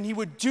great. And he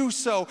would do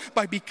so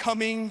by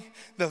becoming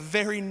the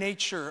very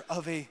nature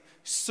of a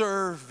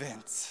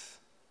servant.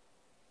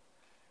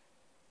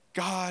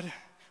 God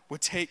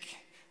would take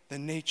the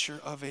nature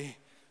of a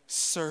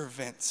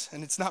servant.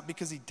 And it's not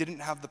because he didn't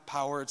have the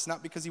power. It's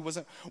not because he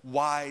wasn't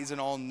wise and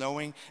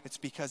all-knowing. It's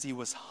because he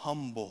was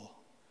humble.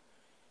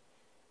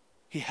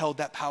 He held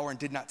that power and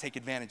did not take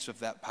advantage of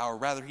that power.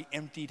 Rather, he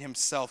emptied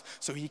himself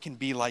so he can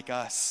be like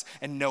us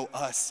and know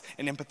us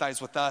and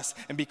empathize with us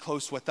and be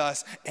close with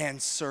us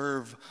and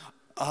serve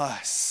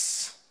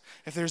us.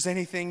 If there's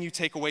anything you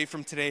take away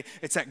from today,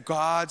 it's that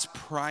God's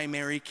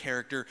primary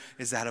character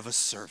is that of a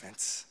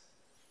servant.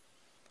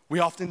 We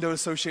often don't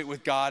associate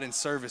with God and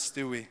service,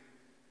 do we?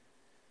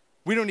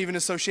 We don't even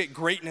associate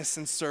greatness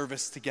and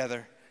service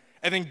together.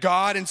 And then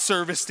God and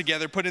service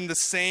together put in the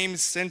same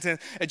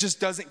sentence. It just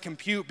doesn't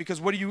compute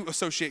because what do you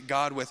associate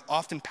God with?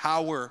 Often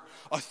power,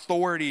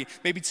 authority.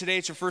 Maybe today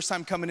it's your first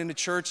time coming into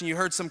church and you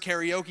heard some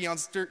karaoke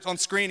on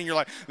screen and you're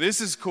like,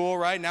 this is cool,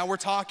 right? Now we're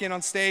talking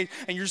on stage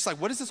and you're just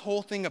like, what is this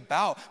whole thing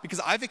about?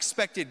 Because I've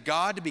expected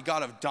God to be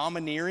God of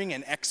domineering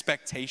and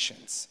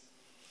expectations.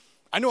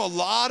 I know a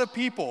lot of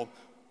people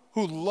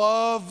who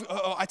love,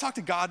 I talk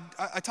to God,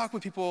 I talk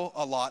with people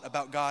a lot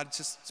about God.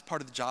 It's part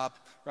of the job,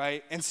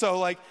 right? And so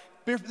like,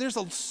 there's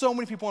so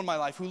many people in my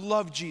life who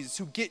love Jesus,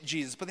 who get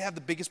Jesus, but they have the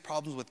biggest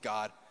problems with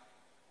God.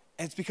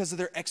 And it's because of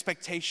their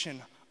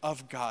expectation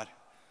of God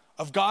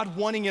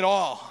wanting it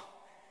all.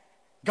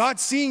 God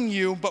seeing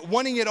you, but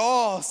wanting it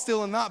all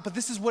still and not. But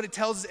this is what it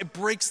tells us. It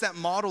breaks that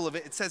model of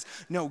it. It says,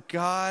 no,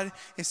 God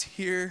is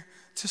here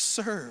to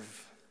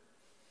serve.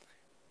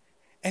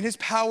 And his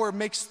power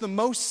makes the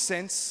most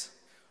sense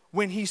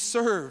when he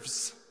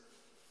serves.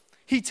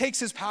 He takes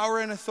his power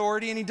and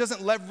authority and he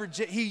doesn't leverage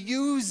it. He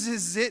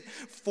uses it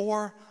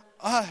for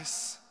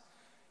us.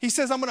 He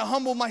says, I'm going to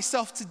humble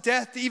myself to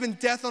death, even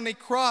death on a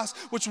cross,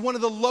 which is one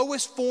of the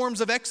lowest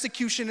forms of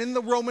execution in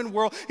the Roman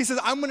world. He says,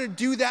 I'm going to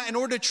do that in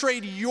order to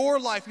trade your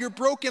life, your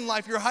broken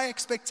life, your high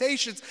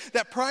expectations,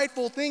 that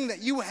prideful thing that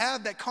you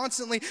have that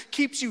constantly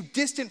keeps you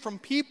distant from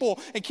people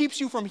and keeps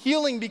you from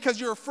healing because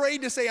you're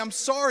afraid to say, I'm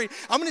sorry.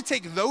 I'm going to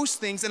take those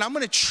things and I'm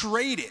going to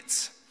trade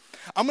it.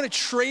 I'm going to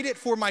trade it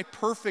for my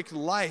perfect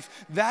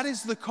life. That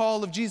is the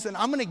call of Jesus, and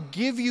I'm going to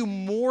give you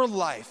more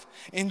life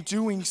in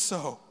doing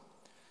so.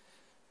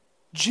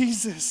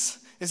 Jesus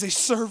is a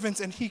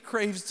servant and he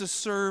craves to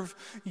serve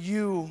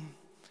you.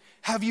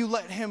 Have you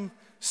let him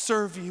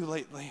serve you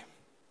lately?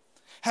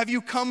 Have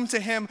you come to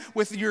him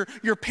with your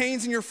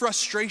pains and your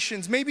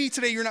frustrations? Maybe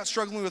today you're not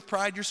struggling with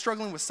pride, you're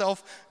struggling with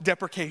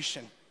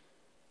self-deprecation.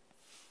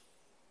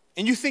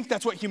 And you think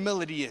that's what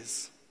humility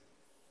is.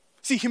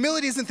 See,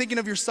 humility isn't thinking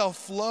of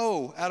yourself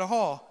low at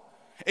all.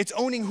 It's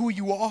owning who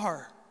you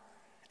are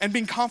and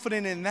being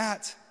confident in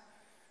that.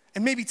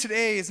 And maybe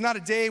today is not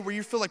a day where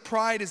you feel like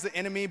pride is the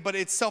enemy, but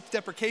it's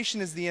self-deprecation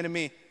is the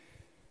enemy.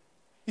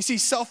 You see,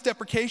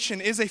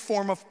 self-deprecation is a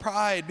form of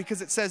pride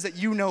because it says that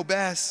you know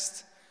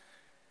best.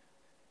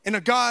 And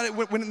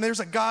when there's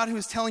a God who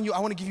is telling you, I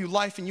want to give you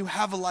life, and you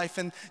have a life,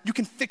 and you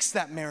can fix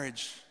that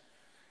marriage.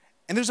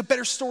 And there's a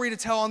better story to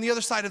tell on the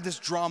other side of this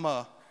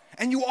drama.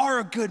 And you are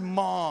a good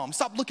mom.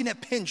 Stop looking at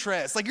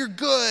Pinterest. Like, you're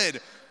good.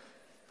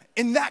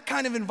 In that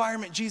kind of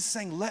environment, Jesus is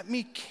saying, let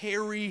me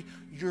carry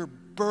your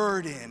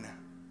burden.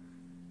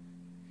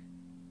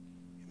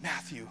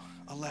 Matthew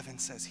 11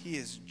 says he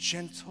is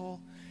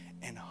gentle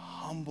and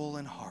humble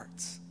in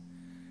heart,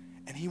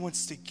 and he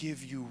wants to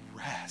give you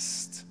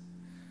rest,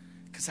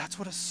 because that's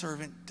what a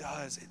servant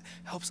does. It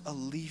helps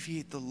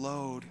alleviate the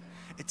load.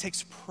 It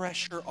takes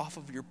pressure off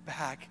of your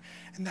back,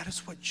 and that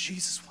is what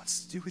Jesus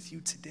wants to do with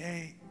you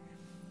today.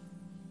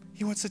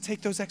 He wants to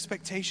take those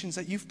expectations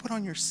that you've put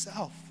on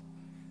yourself.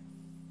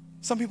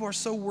 Some people are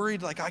so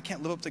worried, like, I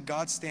can't live up to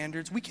God's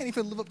standards. We can't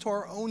even live up to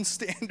our own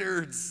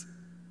standards.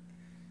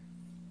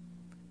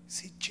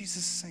 See, Jesus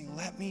is saying,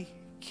 let me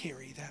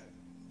carry that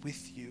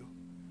with you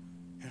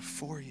and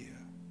for you.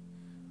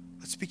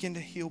 Let's begin to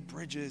heal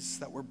bridges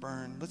that were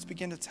burned. Let's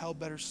begin to tell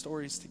better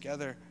stories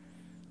together.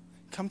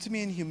 Come to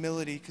me in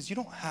humility, because you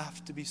don't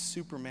have to be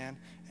Superman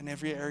in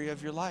every area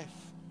of your life.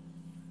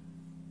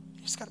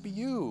 You just got to be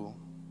you.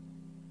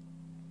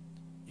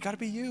 You got to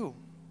be you.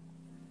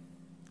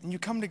 And you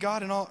come to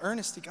God in all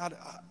earnesty. God,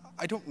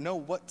 I don't know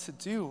what to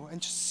do.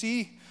 And just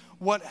see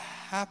what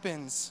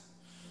happens.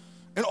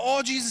 And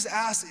all Jesus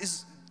asks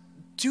is,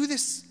 do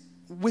this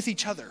with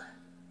each other.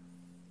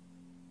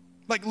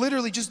 Like,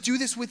 literally, just do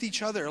this with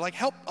each other. Like,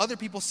 help other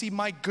people see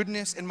my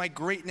goodness and my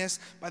greatness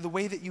by the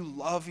way that you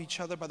love each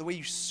other, by the way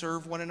you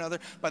serve one another,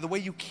 by the way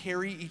you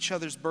carry each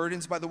other's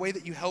burdens, by the way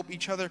that you help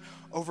each other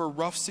over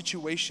rough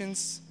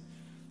situations.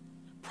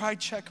 Pride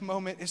check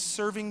moment is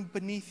serving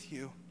beneath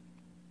you.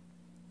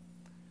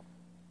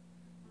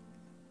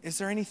 Is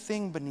there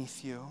anything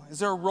beneath you? Is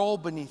there a role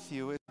beneath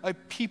you? A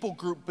people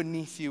group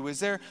beneath you?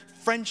 Is there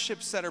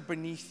friendships that are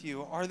beneath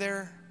you? Are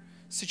there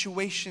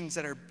situations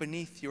that are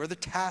beneath you? Are there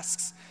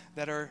tasks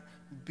that are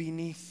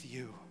beneath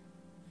you?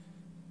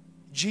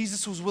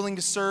 Jesus was willing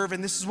to serve,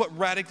 and this is what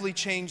radically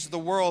changed the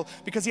world,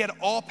 because he had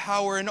all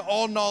power and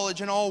all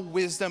knowledge and all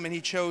wisdom, and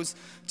he chose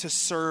to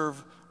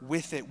serve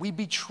with it. We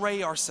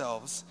betray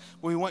ourselves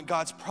when we want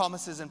God's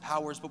promises and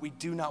powers, but we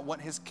do not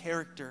want his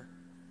character.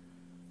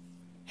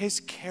 His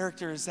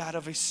character is that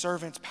of a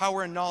servant.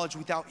 Power and knowledge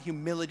without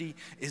humility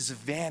is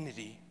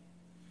vanity.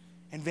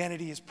 And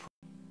vanity is pride.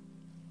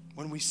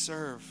 When we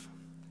serve,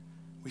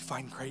 we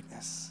find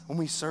greatness. When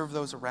we serve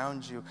those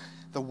around you,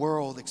 the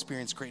world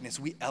experiences greatness.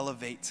 We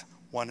elevate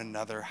one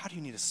another. How do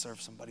you need to serve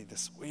somebody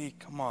this week?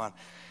 Come on.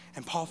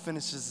 And Paul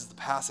finishes the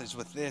passage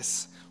with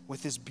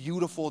this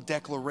beautiful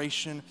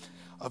declaration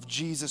of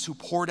Jesus, who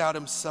poured out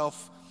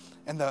himself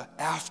and the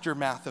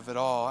aftermath of it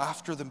all,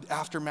 after the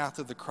aftermath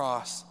of the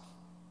cross.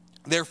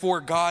 Therefore,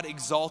 God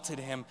exalted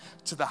him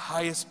to the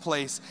highest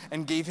place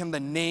and gave him the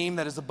name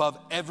that is above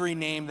every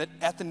name, that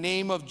at the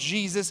name of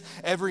Jesus,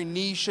 every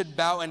knee should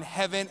bow in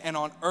heaven and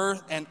on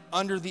earth and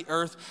under the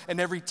earth,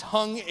 and every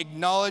tongue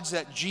acknowledge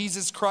that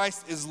Jesus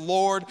Christ is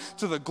Lord,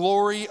 to the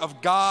glory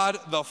of God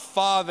the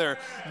Father.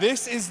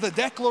 This is the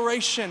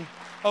declaration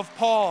of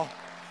Paul,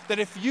 that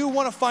if you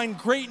want to find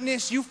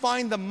greatness, you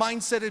find the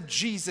mindset of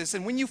Jesus.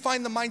 And when you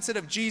find the mindset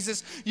of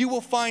Jesus, you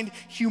will find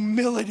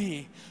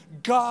humility.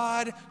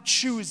 God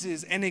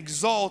chooses and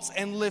exalts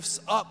and lifts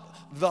up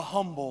the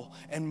humble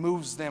and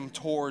moves them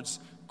towards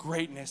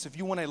greatness. If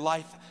you want a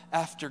life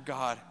after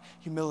God,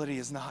 humility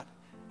is not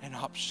an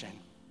option.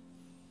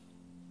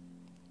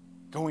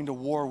 Going to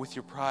war with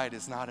your pride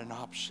is not an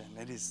option.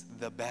 It is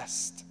the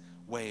best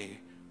way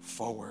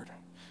forward.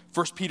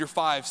 1 Peter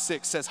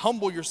 5:6 says,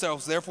 humble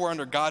yourselves therefore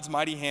under God's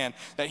mighty hand,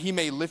 that he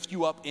may lift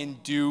you up in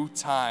due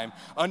time.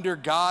 Under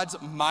God's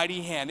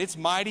mighty hand. It's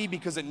mighty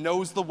because it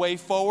knows the way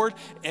forward,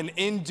 and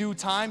in due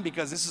time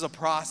because this is a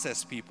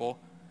process, people.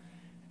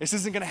 This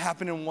isn't going to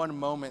happen in one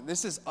moment.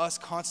 This is us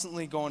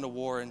constantly going to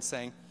war and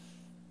saying,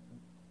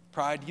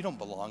 pride, you don't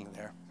belong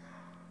there.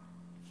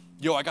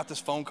 Yo, I got this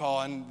phone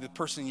call and the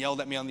person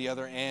yelled at me on the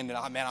other end,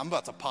 and man, I'm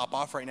about to pop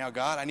off right now.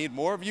 God, I need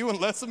more of you and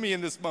less of me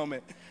in this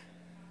moment.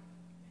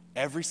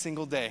 Every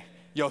single day.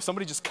 Yo,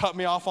 somebody just cut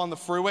me off on the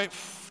freeway.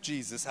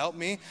 Jesus, help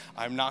me.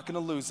 I'm not going to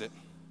lose it.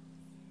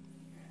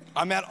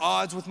 I'm at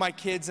odds with my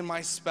kids and my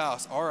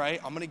spouse. All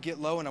right, I'm going to get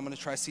low and I'm going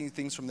to try seeing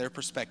things from their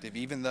perspective,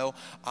 even though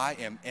I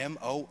am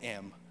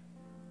M-O-M.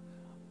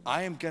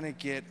 I am going to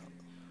get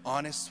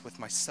honest with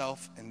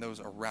myself and those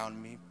around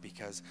me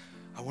because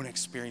I want to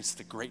experience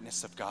the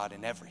greatness of God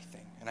in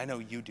everything. And I know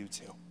you do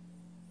too.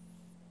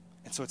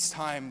 And so it's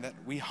time that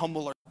we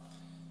humble ourselves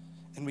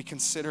and we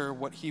consider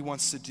what he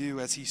wants to do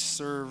as he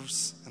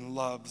serves and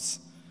loves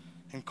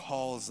and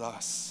calls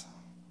us.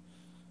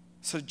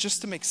 So just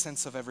to make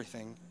sense of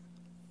everything,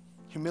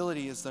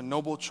 humility is the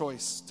noble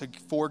choice to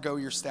forego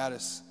your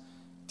status,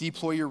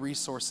 deploy your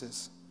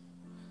resources,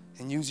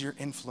 and use your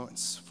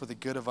influence for the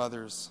good of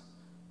others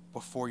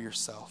before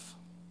yourself.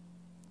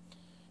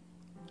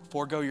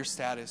 Forego your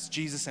status.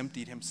 Jesus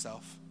emptied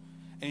himself,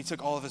 and he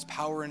took all of his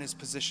power and his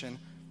position,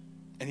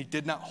 and he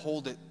did not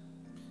hold it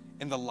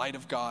in the light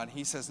of God.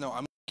 He says, no,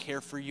 I'm going to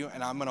care for you,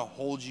 and I'm going to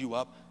hold you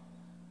up.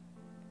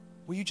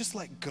 Will you just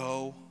let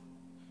go?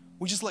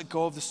 We just let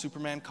go of the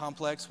Superman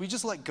complex. We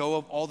just let go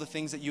of all the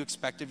things that you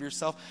expect of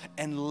yourself,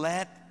 and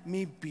let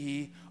me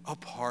be a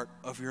part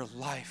of your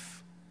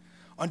life.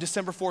 On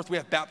December 4th, we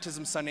have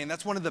Baptism Sunday, and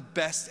that's one of the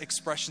best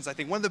expressions, I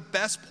think, one of the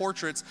best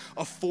portraits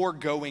of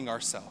foregoing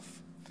ourselves,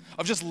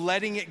 of just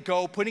letting it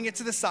go, putting it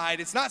to the side.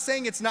 It's not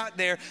saying it's not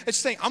there. It's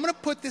just saying, I'm going to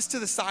put this to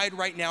the side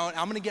right now, and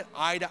I'm going to get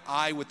eye to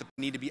eye with the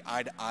need to be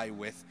eye to eye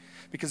with,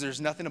 because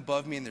there's nothing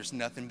above me and there's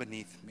nothing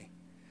beneath me.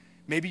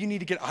 Maybe you need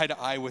to get eye to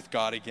eye with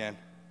God again.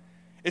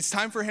 It's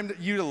time for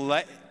you to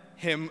let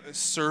him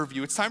serve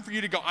you. It's time for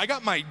you to go, I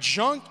got my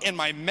junk and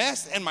my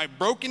mess and my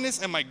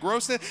brokenness and my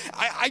grossness.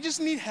 I just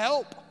need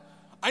help.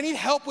 I need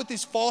help with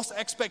these false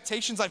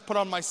expectations I've put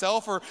on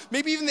myself, or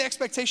maybe even the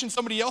expectations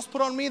somebody else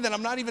put on me that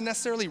I'm not even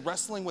necessarily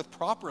wrestling with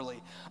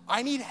properly.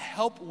 I need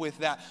help with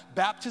that.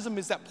 Baptism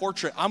is that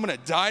portrait. I'm going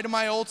to die to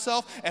my old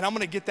self, and I'm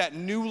going to get that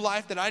new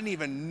life that I didn't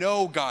even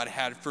know God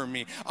had for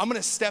me. I'm going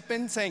to step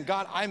in saying,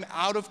 God, I'm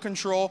out of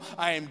control.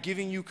 I am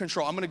giving you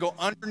control. I'm going to go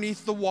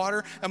underneath the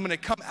water. I'm going to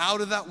come out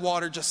of that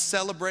water just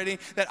celebrating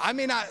that I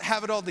may not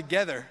have it all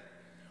together,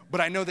 but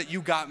I know that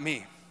you got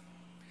me.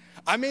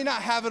 I may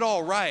not have it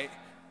all right,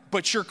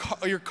 but you're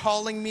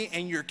calling me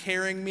and you're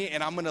carrying me,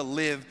 and I'm going to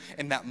live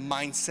in that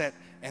mindset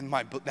and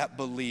that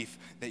belief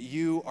that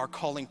you are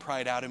calling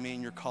pride out of me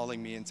and you're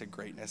calling me into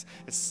greatness.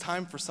 It's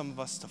time for some of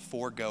us to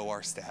forego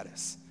our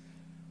status.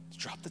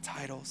 Drop the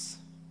titles,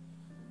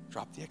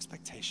 drop the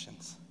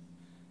expectations,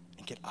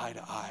 and get eye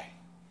to eye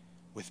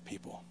with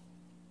people.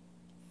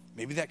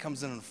 Maybe that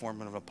comes in the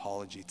form of an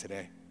apology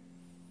today.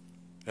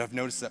 I've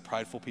noticed that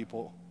prideful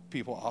people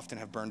often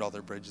have burned all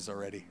their bridges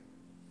already.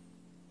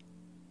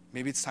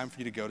 Maybe it's time for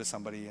you to go to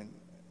somebody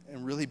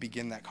and really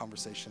begin that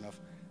conversation of,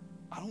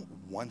 I don't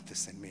want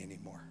this in me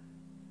anymore.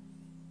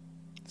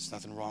 There's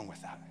nothing wrong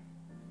with that.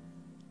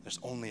 There's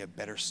only a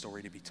better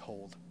story to be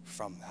told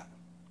from that.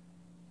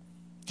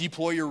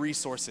 Deploy your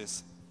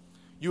resources.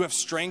 You have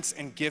strengths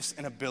and gifts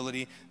and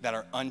ability that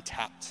are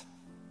untapped.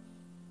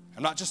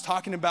 I'm not just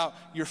talking about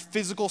your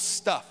physical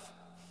stuff,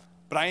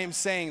 but I am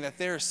saying that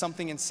there is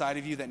something inside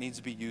of you that needs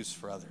to be used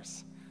for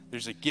others.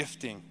 There's a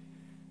gifting.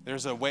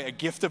 There's a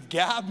gift of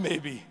gab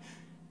maybe.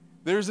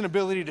 There's an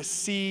ability to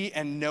see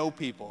and know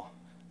people.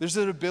 There's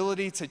an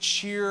ability to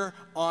cheer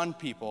on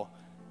people.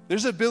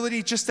 There's an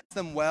ability just to do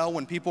them well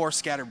when people are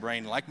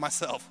scatterbrained, like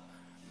myself.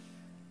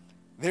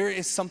 There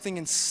is something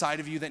inside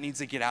of you that needs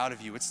to get out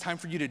of you. It's time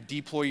for you to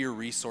deploy your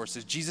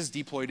resources. Jesus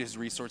deployed his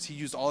resources. He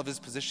used all of his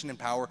position and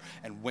power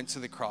and went to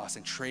the cross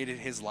and traded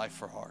his life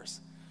for ours.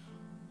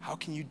 How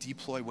can you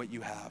deploy what you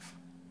have?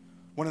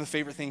 One of the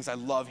favorite things I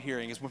love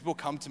hearing is when people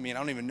come to me and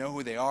I don't even know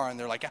who they are, and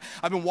they're like,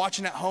 I've been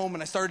watching at home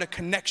and I started a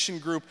connection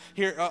group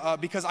here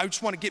because I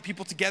just want to get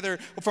people together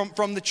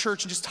from the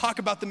church and just talk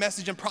about the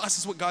message and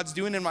process what God's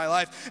doing in my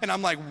life. And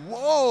I'm like,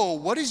 whoa,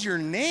 what is your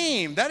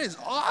name? That is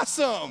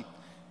awesome.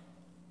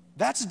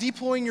 That's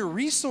deploying your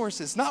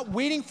resources, not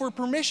waiting for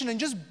permission and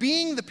just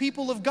being the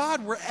people of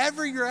God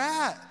wherever you're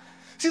at.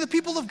 See, the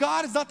people of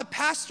God is not the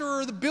pastor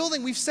or the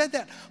building. We've said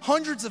that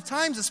hundreds of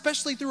times,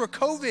 especially through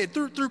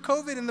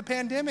COVID and the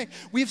pandemic.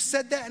 We have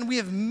said that and we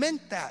have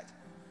meant that.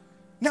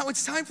 Now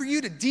it's time for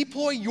you to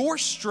deploy your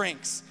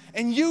strengths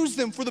and use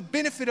them for the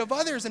benefit of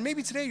others. And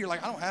maybe today you're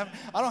like, I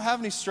don't have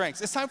any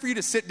strengths. It's time for you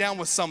to sit down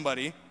with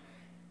somebody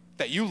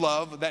that you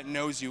love, that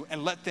knows you,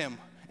 and let them,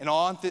 in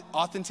all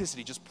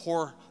authenticity, just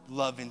pour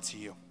love into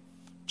you.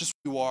 Just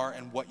who you are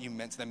and what you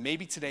meant to them.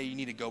 Maybe today you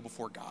need to go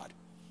before God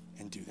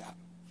and do that.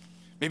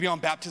 Maybe on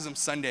Baptism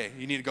Sunday,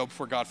 you need to go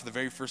before God for the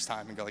very first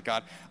time and go like,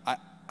 God,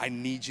 I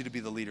need you to be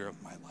the leader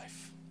of my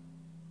life.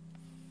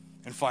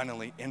 And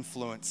finally,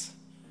 influence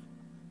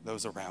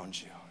those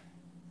around you.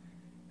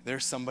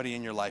 There's somebody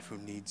in your life who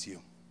needs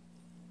you.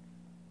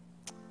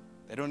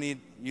 They don't need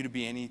you to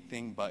be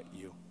anything but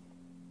you.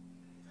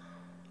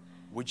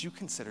 Would you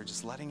consider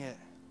just letting it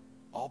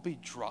all be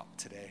dropped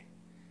today?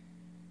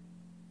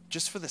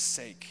 just for the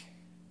sake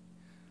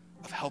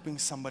of helping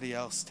somebody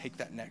else take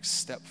that next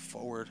step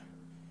forward.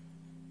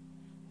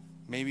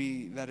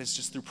 Maybe that is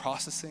just through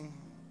processing.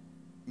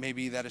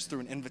 Maybe that is through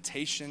an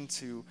invitation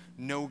to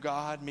know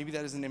God. Maybe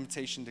that is an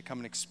invitation to come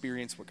and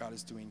experience what God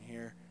is doing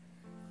here.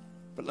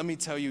 But let me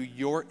tell you,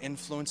 your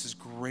influence is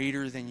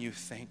greater than you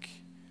think.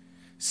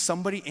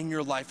 Somebody in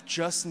your life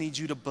just needs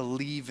you to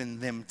believe in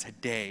them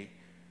today,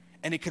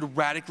 and it could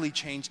radically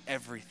change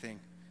everything.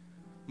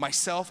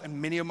 Myself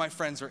and many of my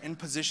friends are in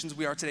positions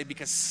we are today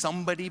because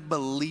somebody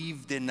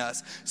believed in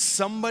us.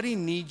 Somebody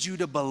needs you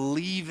to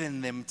believe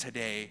in them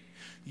today.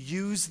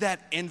 Use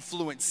that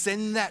influence,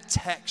 send that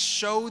text,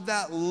 show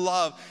that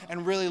love,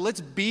 and really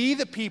let's be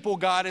the people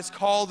God has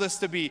called us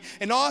to be.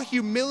 In all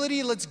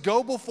humility, let's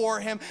go before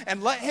him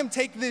and let him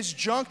take this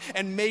junk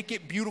and make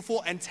it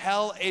beautiful and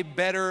tell a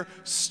better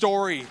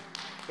story.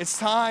 It's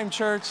time,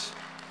 church,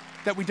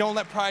 that we don't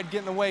let pride get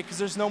in the way because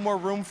there's no more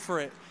room for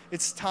it.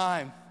 It's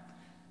time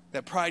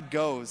that pride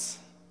goes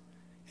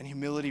and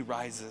humility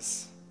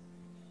rises.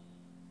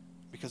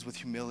 Because with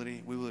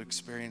humility, we will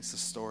experience the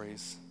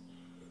stories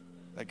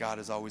that God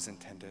has always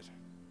intended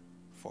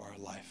for our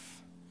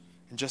life.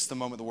 In just a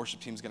moment, the worship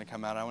team is going to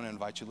come out. I want to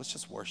invite you, let's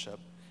just worship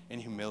in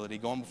humility,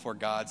 going before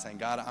God, saying,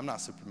 God, I'm not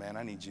Superman.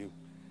 I need you.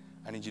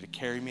 I need you to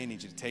carry me. I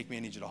need you to take me.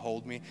 I need you to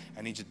hold me.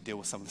 I need you to deal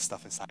with some of the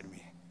stuff inside of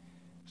me.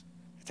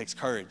 It takes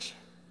courage,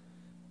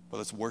 but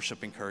let's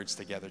worship in courage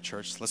together,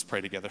 church. Let's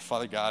pray together.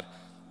 Father God,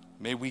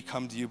 may we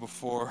come to you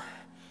before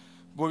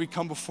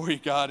you,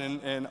 God,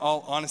 in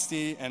all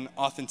honesty and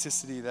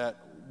authenticity, that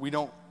we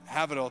don't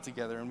have it all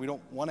together and we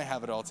don't want to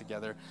have it all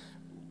together.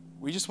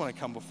 We just want to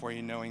come before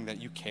you knowing that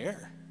you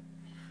care,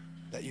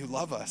 that you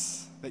love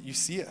us, that you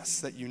see us,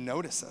 that you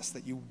notice us,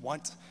 that you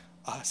want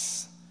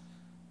us.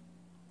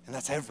 And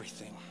that's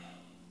everything.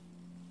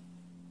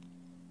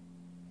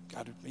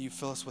 God, may you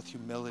fill us with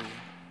humility.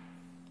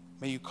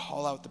 May you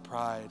call out the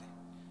pride.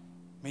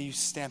 May you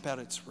stamp out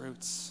its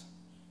roots.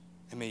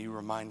 And may you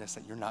remind us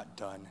that you're not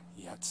done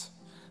yet.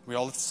 We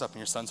all lift this up in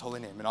your son's holy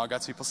name. And all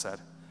God's people said,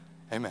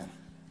 amen.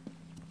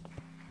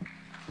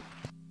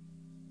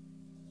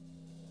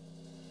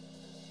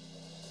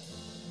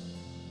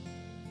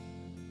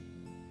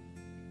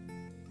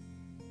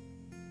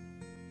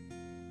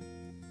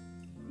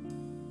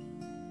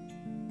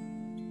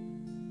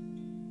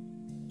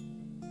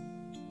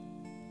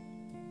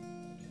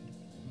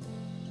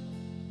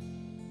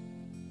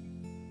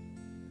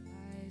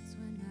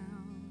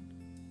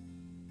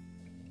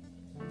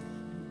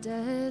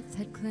 Death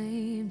had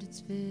claimed its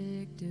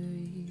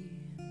victory.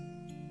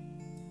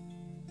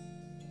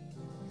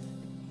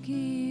 The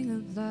King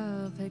of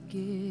love had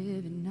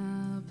given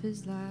up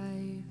his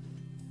life.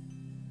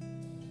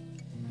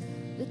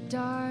 The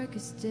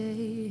darkest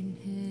day in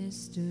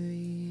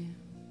history.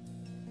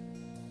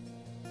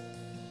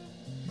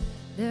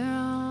 There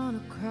on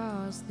a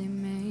cross they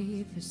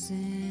made for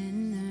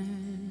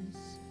sinners.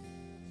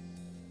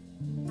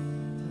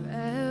 For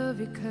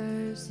every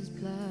curse his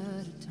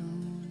blood atoned.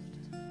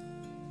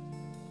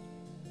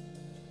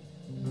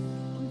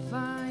 One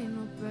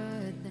final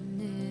breath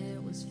and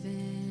it was finished.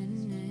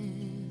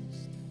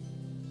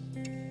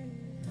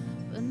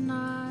 But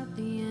not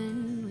the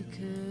end we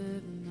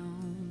could have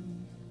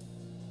known.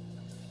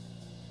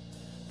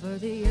 For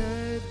the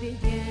earth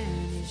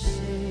began to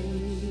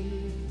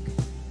shake,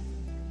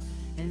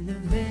 and the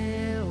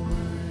veil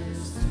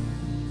was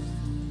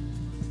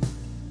torn.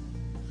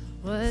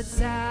 What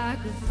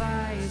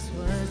sacrifice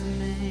was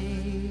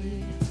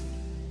made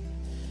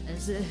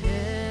as the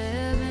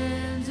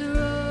heavens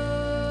rose?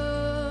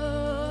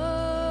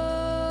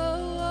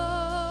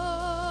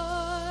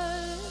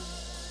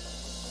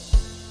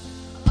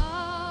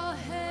 All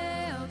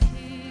hail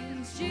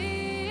King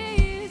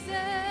Jesus.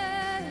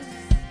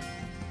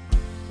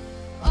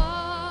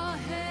 All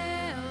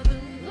hail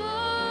the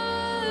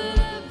Lord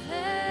of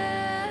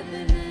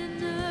heaven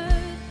and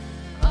earth.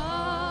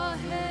 All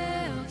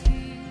hail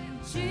King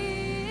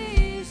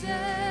Jesus.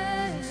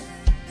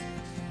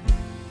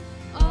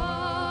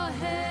 All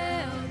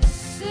hail the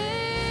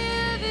Savior.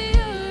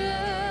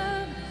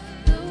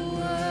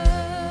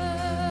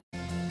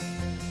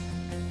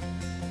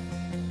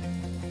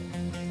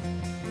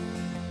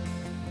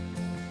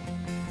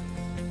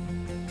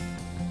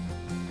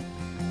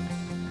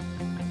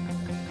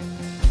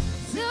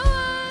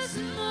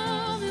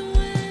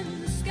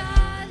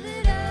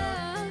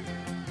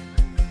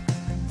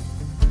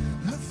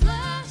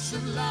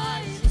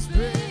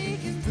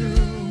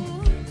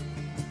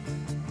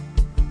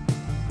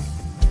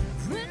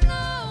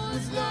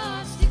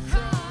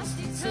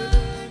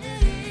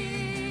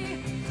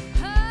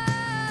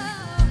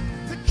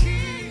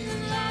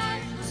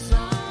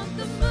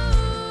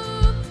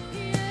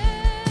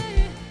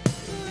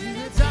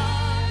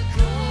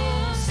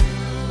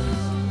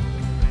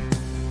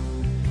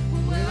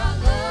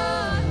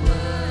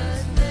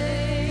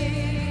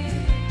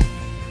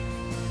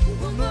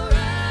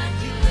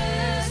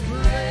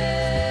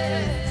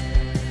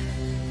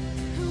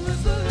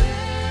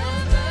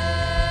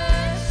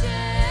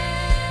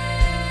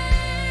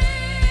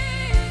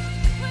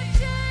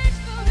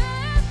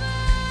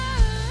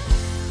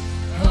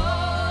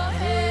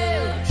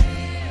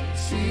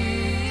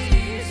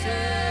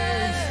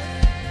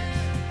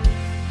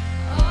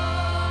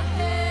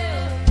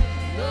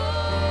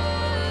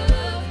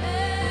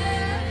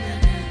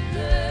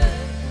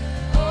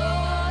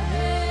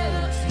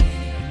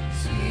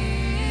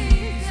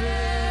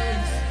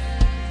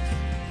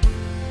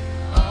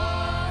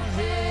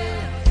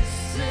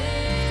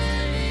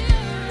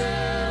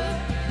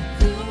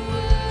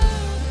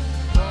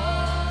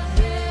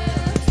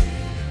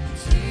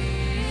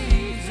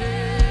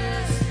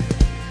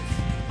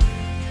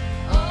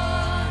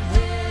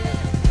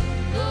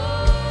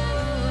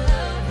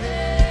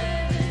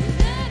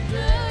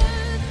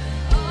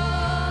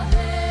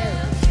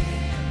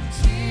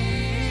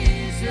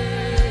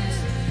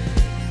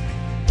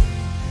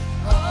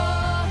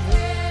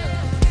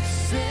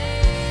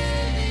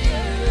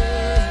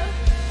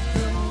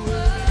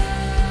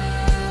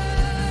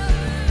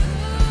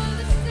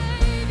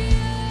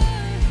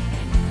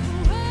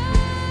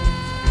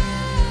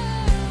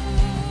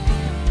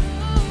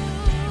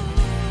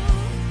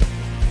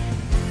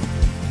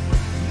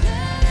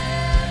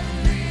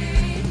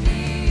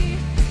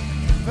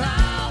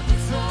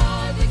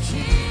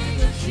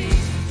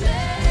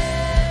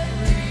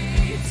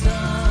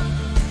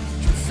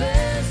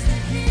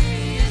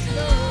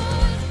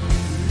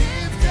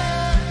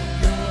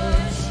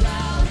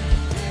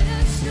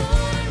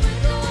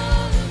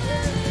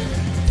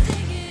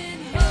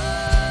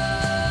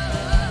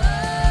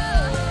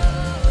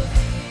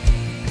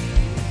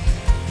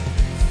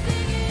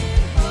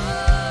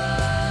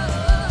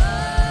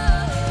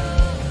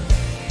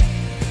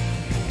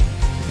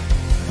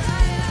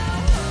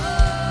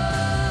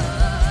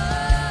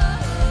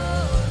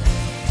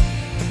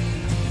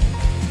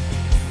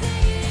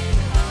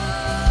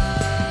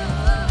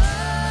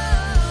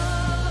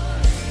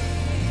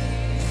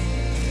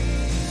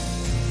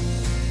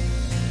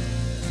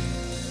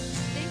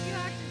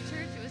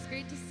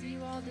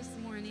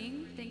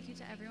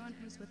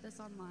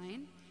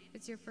 online. If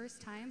it's your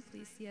first time,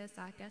 please see us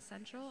at Guest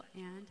Central,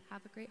 and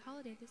have a great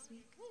holiday this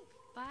week.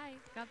 Bye.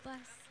 God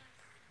bless.